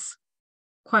Kathleen's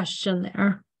question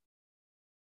there.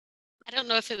 I don't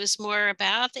know if it was more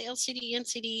about the LCD,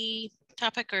 NCD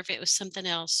topic or if it was something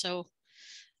else. So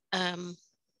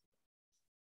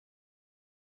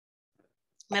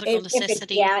medical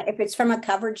necessity. If it's from a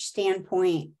coverage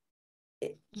standpoint,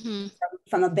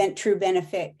 from a true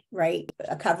benefit, right?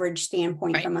 A coverage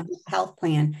standpoint, right, from a health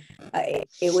plan,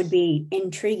 it would be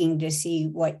intriguing to see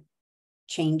what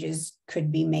changes could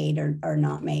be made or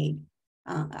not made.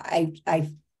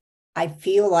 I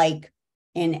feel like,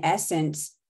 in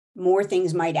essence, more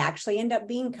things might actually end up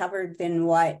being covered than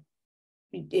what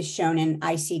is shown in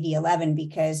ICD-11,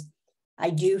 because I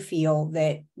do feel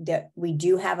that we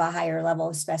do have a higher level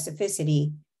of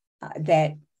specificity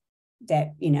that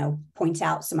points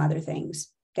out some other things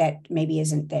that maybe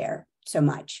isn't there so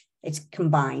much. It's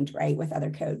combined, right, with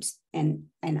other codes and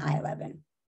I-11.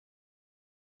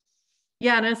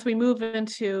 Yeah, and as we move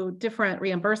into different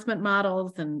reimbursement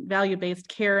models and value-based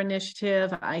care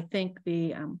initiative, I think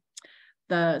the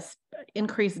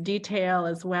increased detail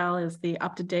as well as the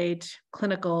up-to-date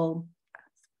clinical,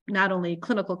 not only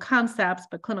clinical concepts,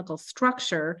 but clinical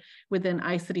structure within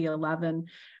ICD-11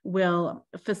 will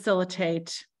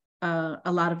facilitate a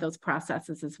lot of those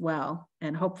processes as well,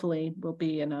 and hopefully we'll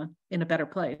be in a better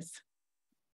place.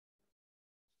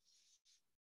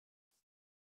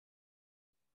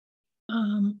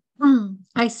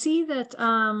 I see that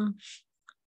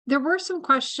there were some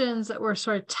questions that were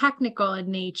sort of technical in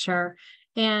nature,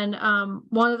 and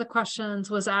one of the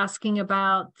questions was asking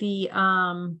about the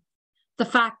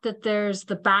fact that there's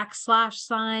the /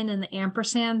 sign and the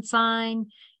ampersand sign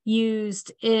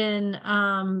used in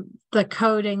the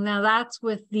coding. Now that's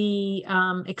with the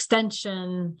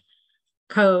extension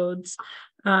codes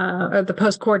or the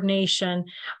post coordination,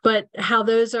 but how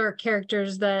those are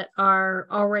characters that are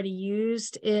already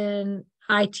used in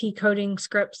IT coding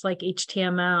scripts like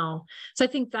HTML. So I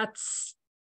think that's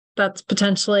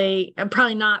potentially, and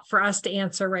probably not for us to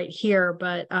answer right here,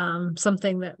 but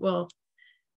something that will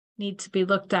need to be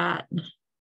looked at.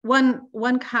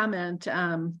 one comment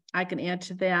I can add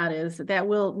to that is that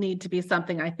will need to be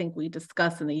something I think we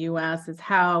discuss in the U.S. is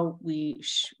how we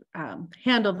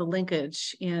handle the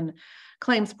linkage in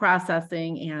claims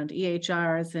processing and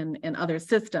EHRs and other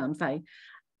systems.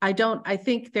 I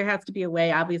think there has to be a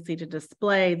way, obviously, to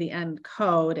display the end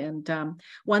code. And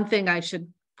one thing I should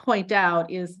point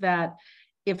out is that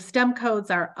if STEM codes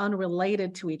are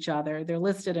unrelated to each other, they're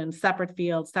listed in separate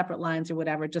fields, separate lines or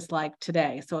whatever, just like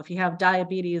today. So if you have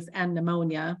diabetes and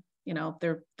pneumonia, you know,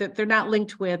 they're not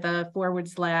linked with a /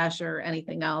 or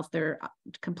anything else. They're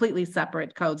completely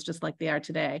separate codes, just like they are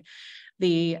today.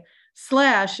 The /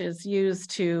 is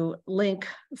used to link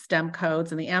STEM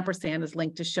codes, and the ampersand is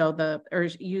linked to show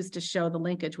used to show the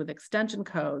linkage with extension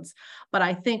codes. But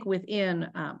I think within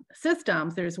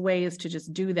systems, there's ways to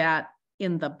just do that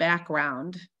in the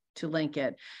background to link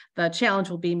it. The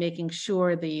challenge will be making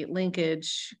sure the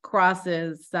linkage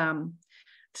crosses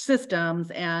systems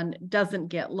and doesn't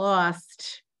get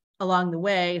lost along the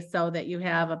way, so that you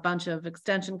have a bunch of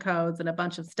extension codes and a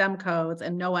bunch of STEM codes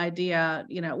and no idea,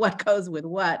 you know, what goes with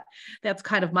what. That's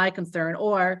kind of my concern.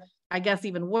 Or I guess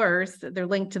even worse, they're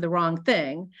linked to the wrong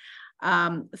thing.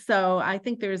 So I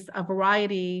think there's a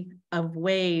variety of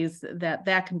ways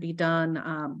that can be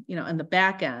done, you know, in the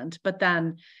back end. But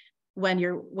then when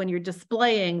you're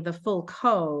displaying the full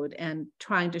code and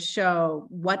trying to show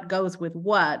what goes with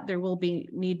what, there will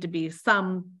need to be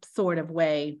some sort of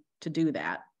way to do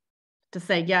that. To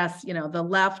say, yes, you know, the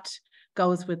left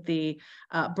goes with the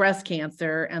breast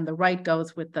cancer and the right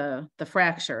goes with the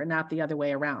fracture, and not the other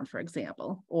way around, for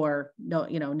example, or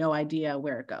no idea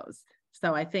where it goes.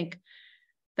 So I think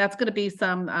that's going to be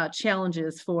some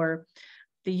challenges for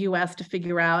the U.S. to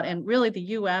figure out. And really, the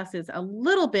U.S. is a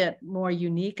little bit more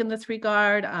unique in this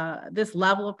regard. This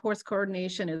level of force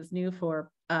coordination is new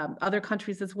for other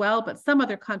countries as well, but some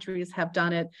other countries have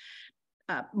done it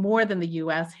more than the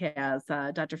U.S. has.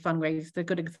 Dr. Fung raised a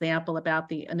good example about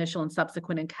the initial and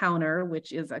subsequent encounter,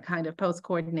 which is a kind of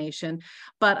post-coordination.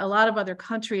 But a lot of other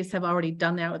countries have already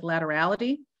done that with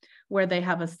laterality, where they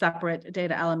have a separate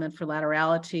data element for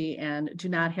laterality and do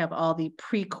not have all the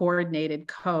pre-coordinated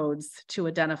codes to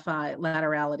identify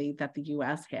laterality that the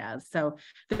U.S. has. So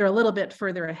they're a little bit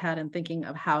further ahead in thinking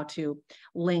of how to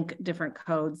link different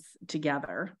codes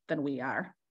together than we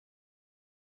are.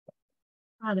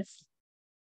 Got it.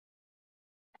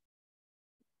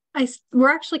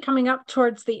 We're actually coming up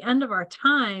towards the end of our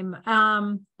time.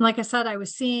 Like I said, I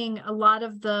was seeing a lot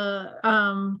of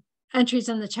the entries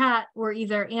in the chat were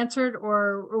either answered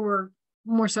or were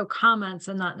more so comments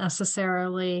and not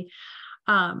necessarily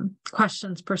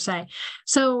questions per se.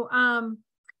 So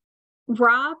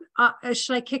Rob,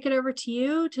 should I kick it over to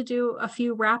you to do a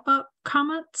few wrap-up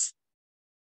comments?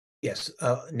 Yes,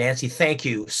 Nancy, thank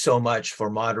you so much for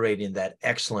moderating that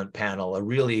excellent panel. A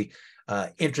really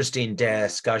interesting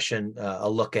discussion, a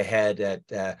look ahead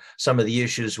at some of the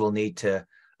issues we'll need to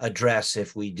address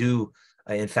if we do,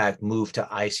 in fact, move to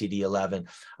ICD-11.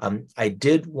 I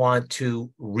did want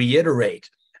to reiterate,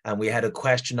 and we had a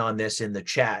question on this in the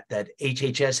chat, that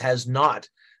HHS has not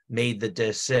made the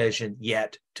decision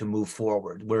yet to move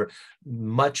forward. We're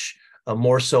much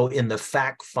more so in the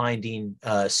fact-finding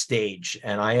stage,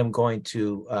 and I am going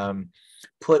to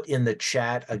put in the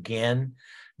chat again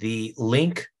the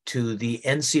link to the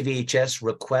NCVHS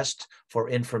request for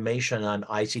information on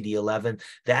ICD-11.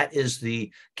 That is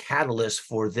the catalyst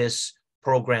for this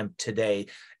program today.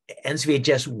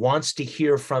 NCVHS wants to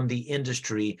hear from the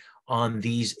industry on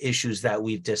these issues that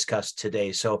we've discussed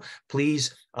today. So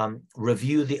please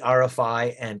review the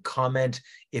RFI and comment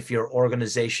if your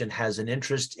organization has an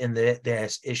interest in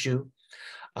this issue.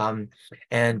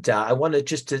 And I wanted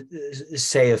just to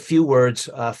say a few words.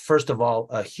 First of all,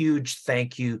 a huge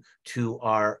thank you to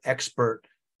our expert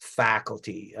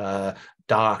faculty,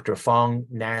 Dr. Fung,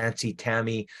 Nancy,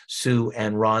 Tammy, Sue,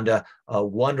 and Rhonda.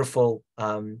 Wonderful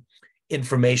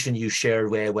information you shared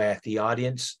with the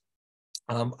audience.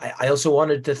 I also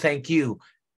wanted to thank you,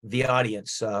 the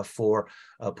audience, for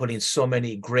putting so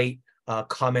many great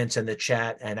comments in the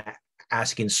chat and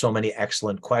asking so many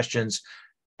excellent questions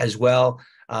as well.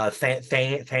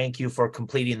 Thank you for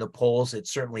completing the polls. It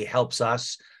certainly helps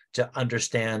us to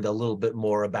understand a little bit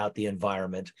more about the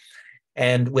environment.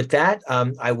 And with that,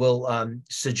 I will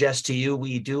suggest to you,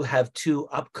 we do have 2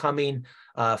 upcoming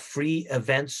free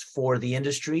events for the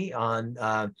industry. On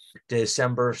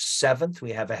December 7th,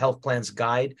 we have a Health Plans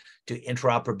Guide to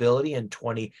Interoperability in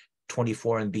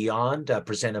 2024 and Beyond,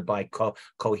 presented by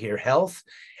Cohere Health.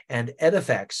 And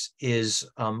EdFX is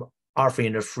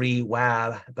offering a free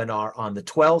webinar on the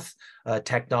 12th,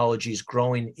 Technology's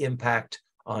Growing Impact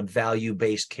on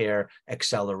Value-Based Care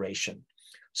Acceleration.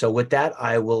 So with that,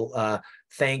 I will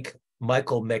thank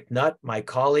Michael McNutt, my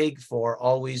colleague, for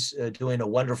always doing a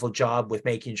wonderful job with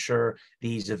making sure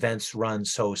these events run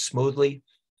so smoothly.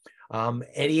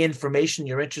 Any information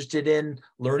you're interested in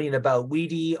learning about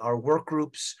WEDI, our work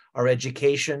groups, our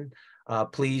education,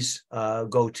 please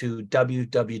go to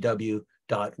www.wedi.org.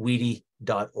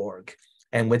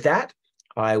 And with that,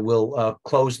 I will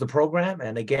close the program.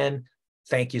 And again,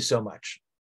 thank you so much.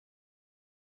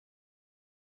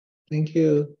 Thank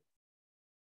you.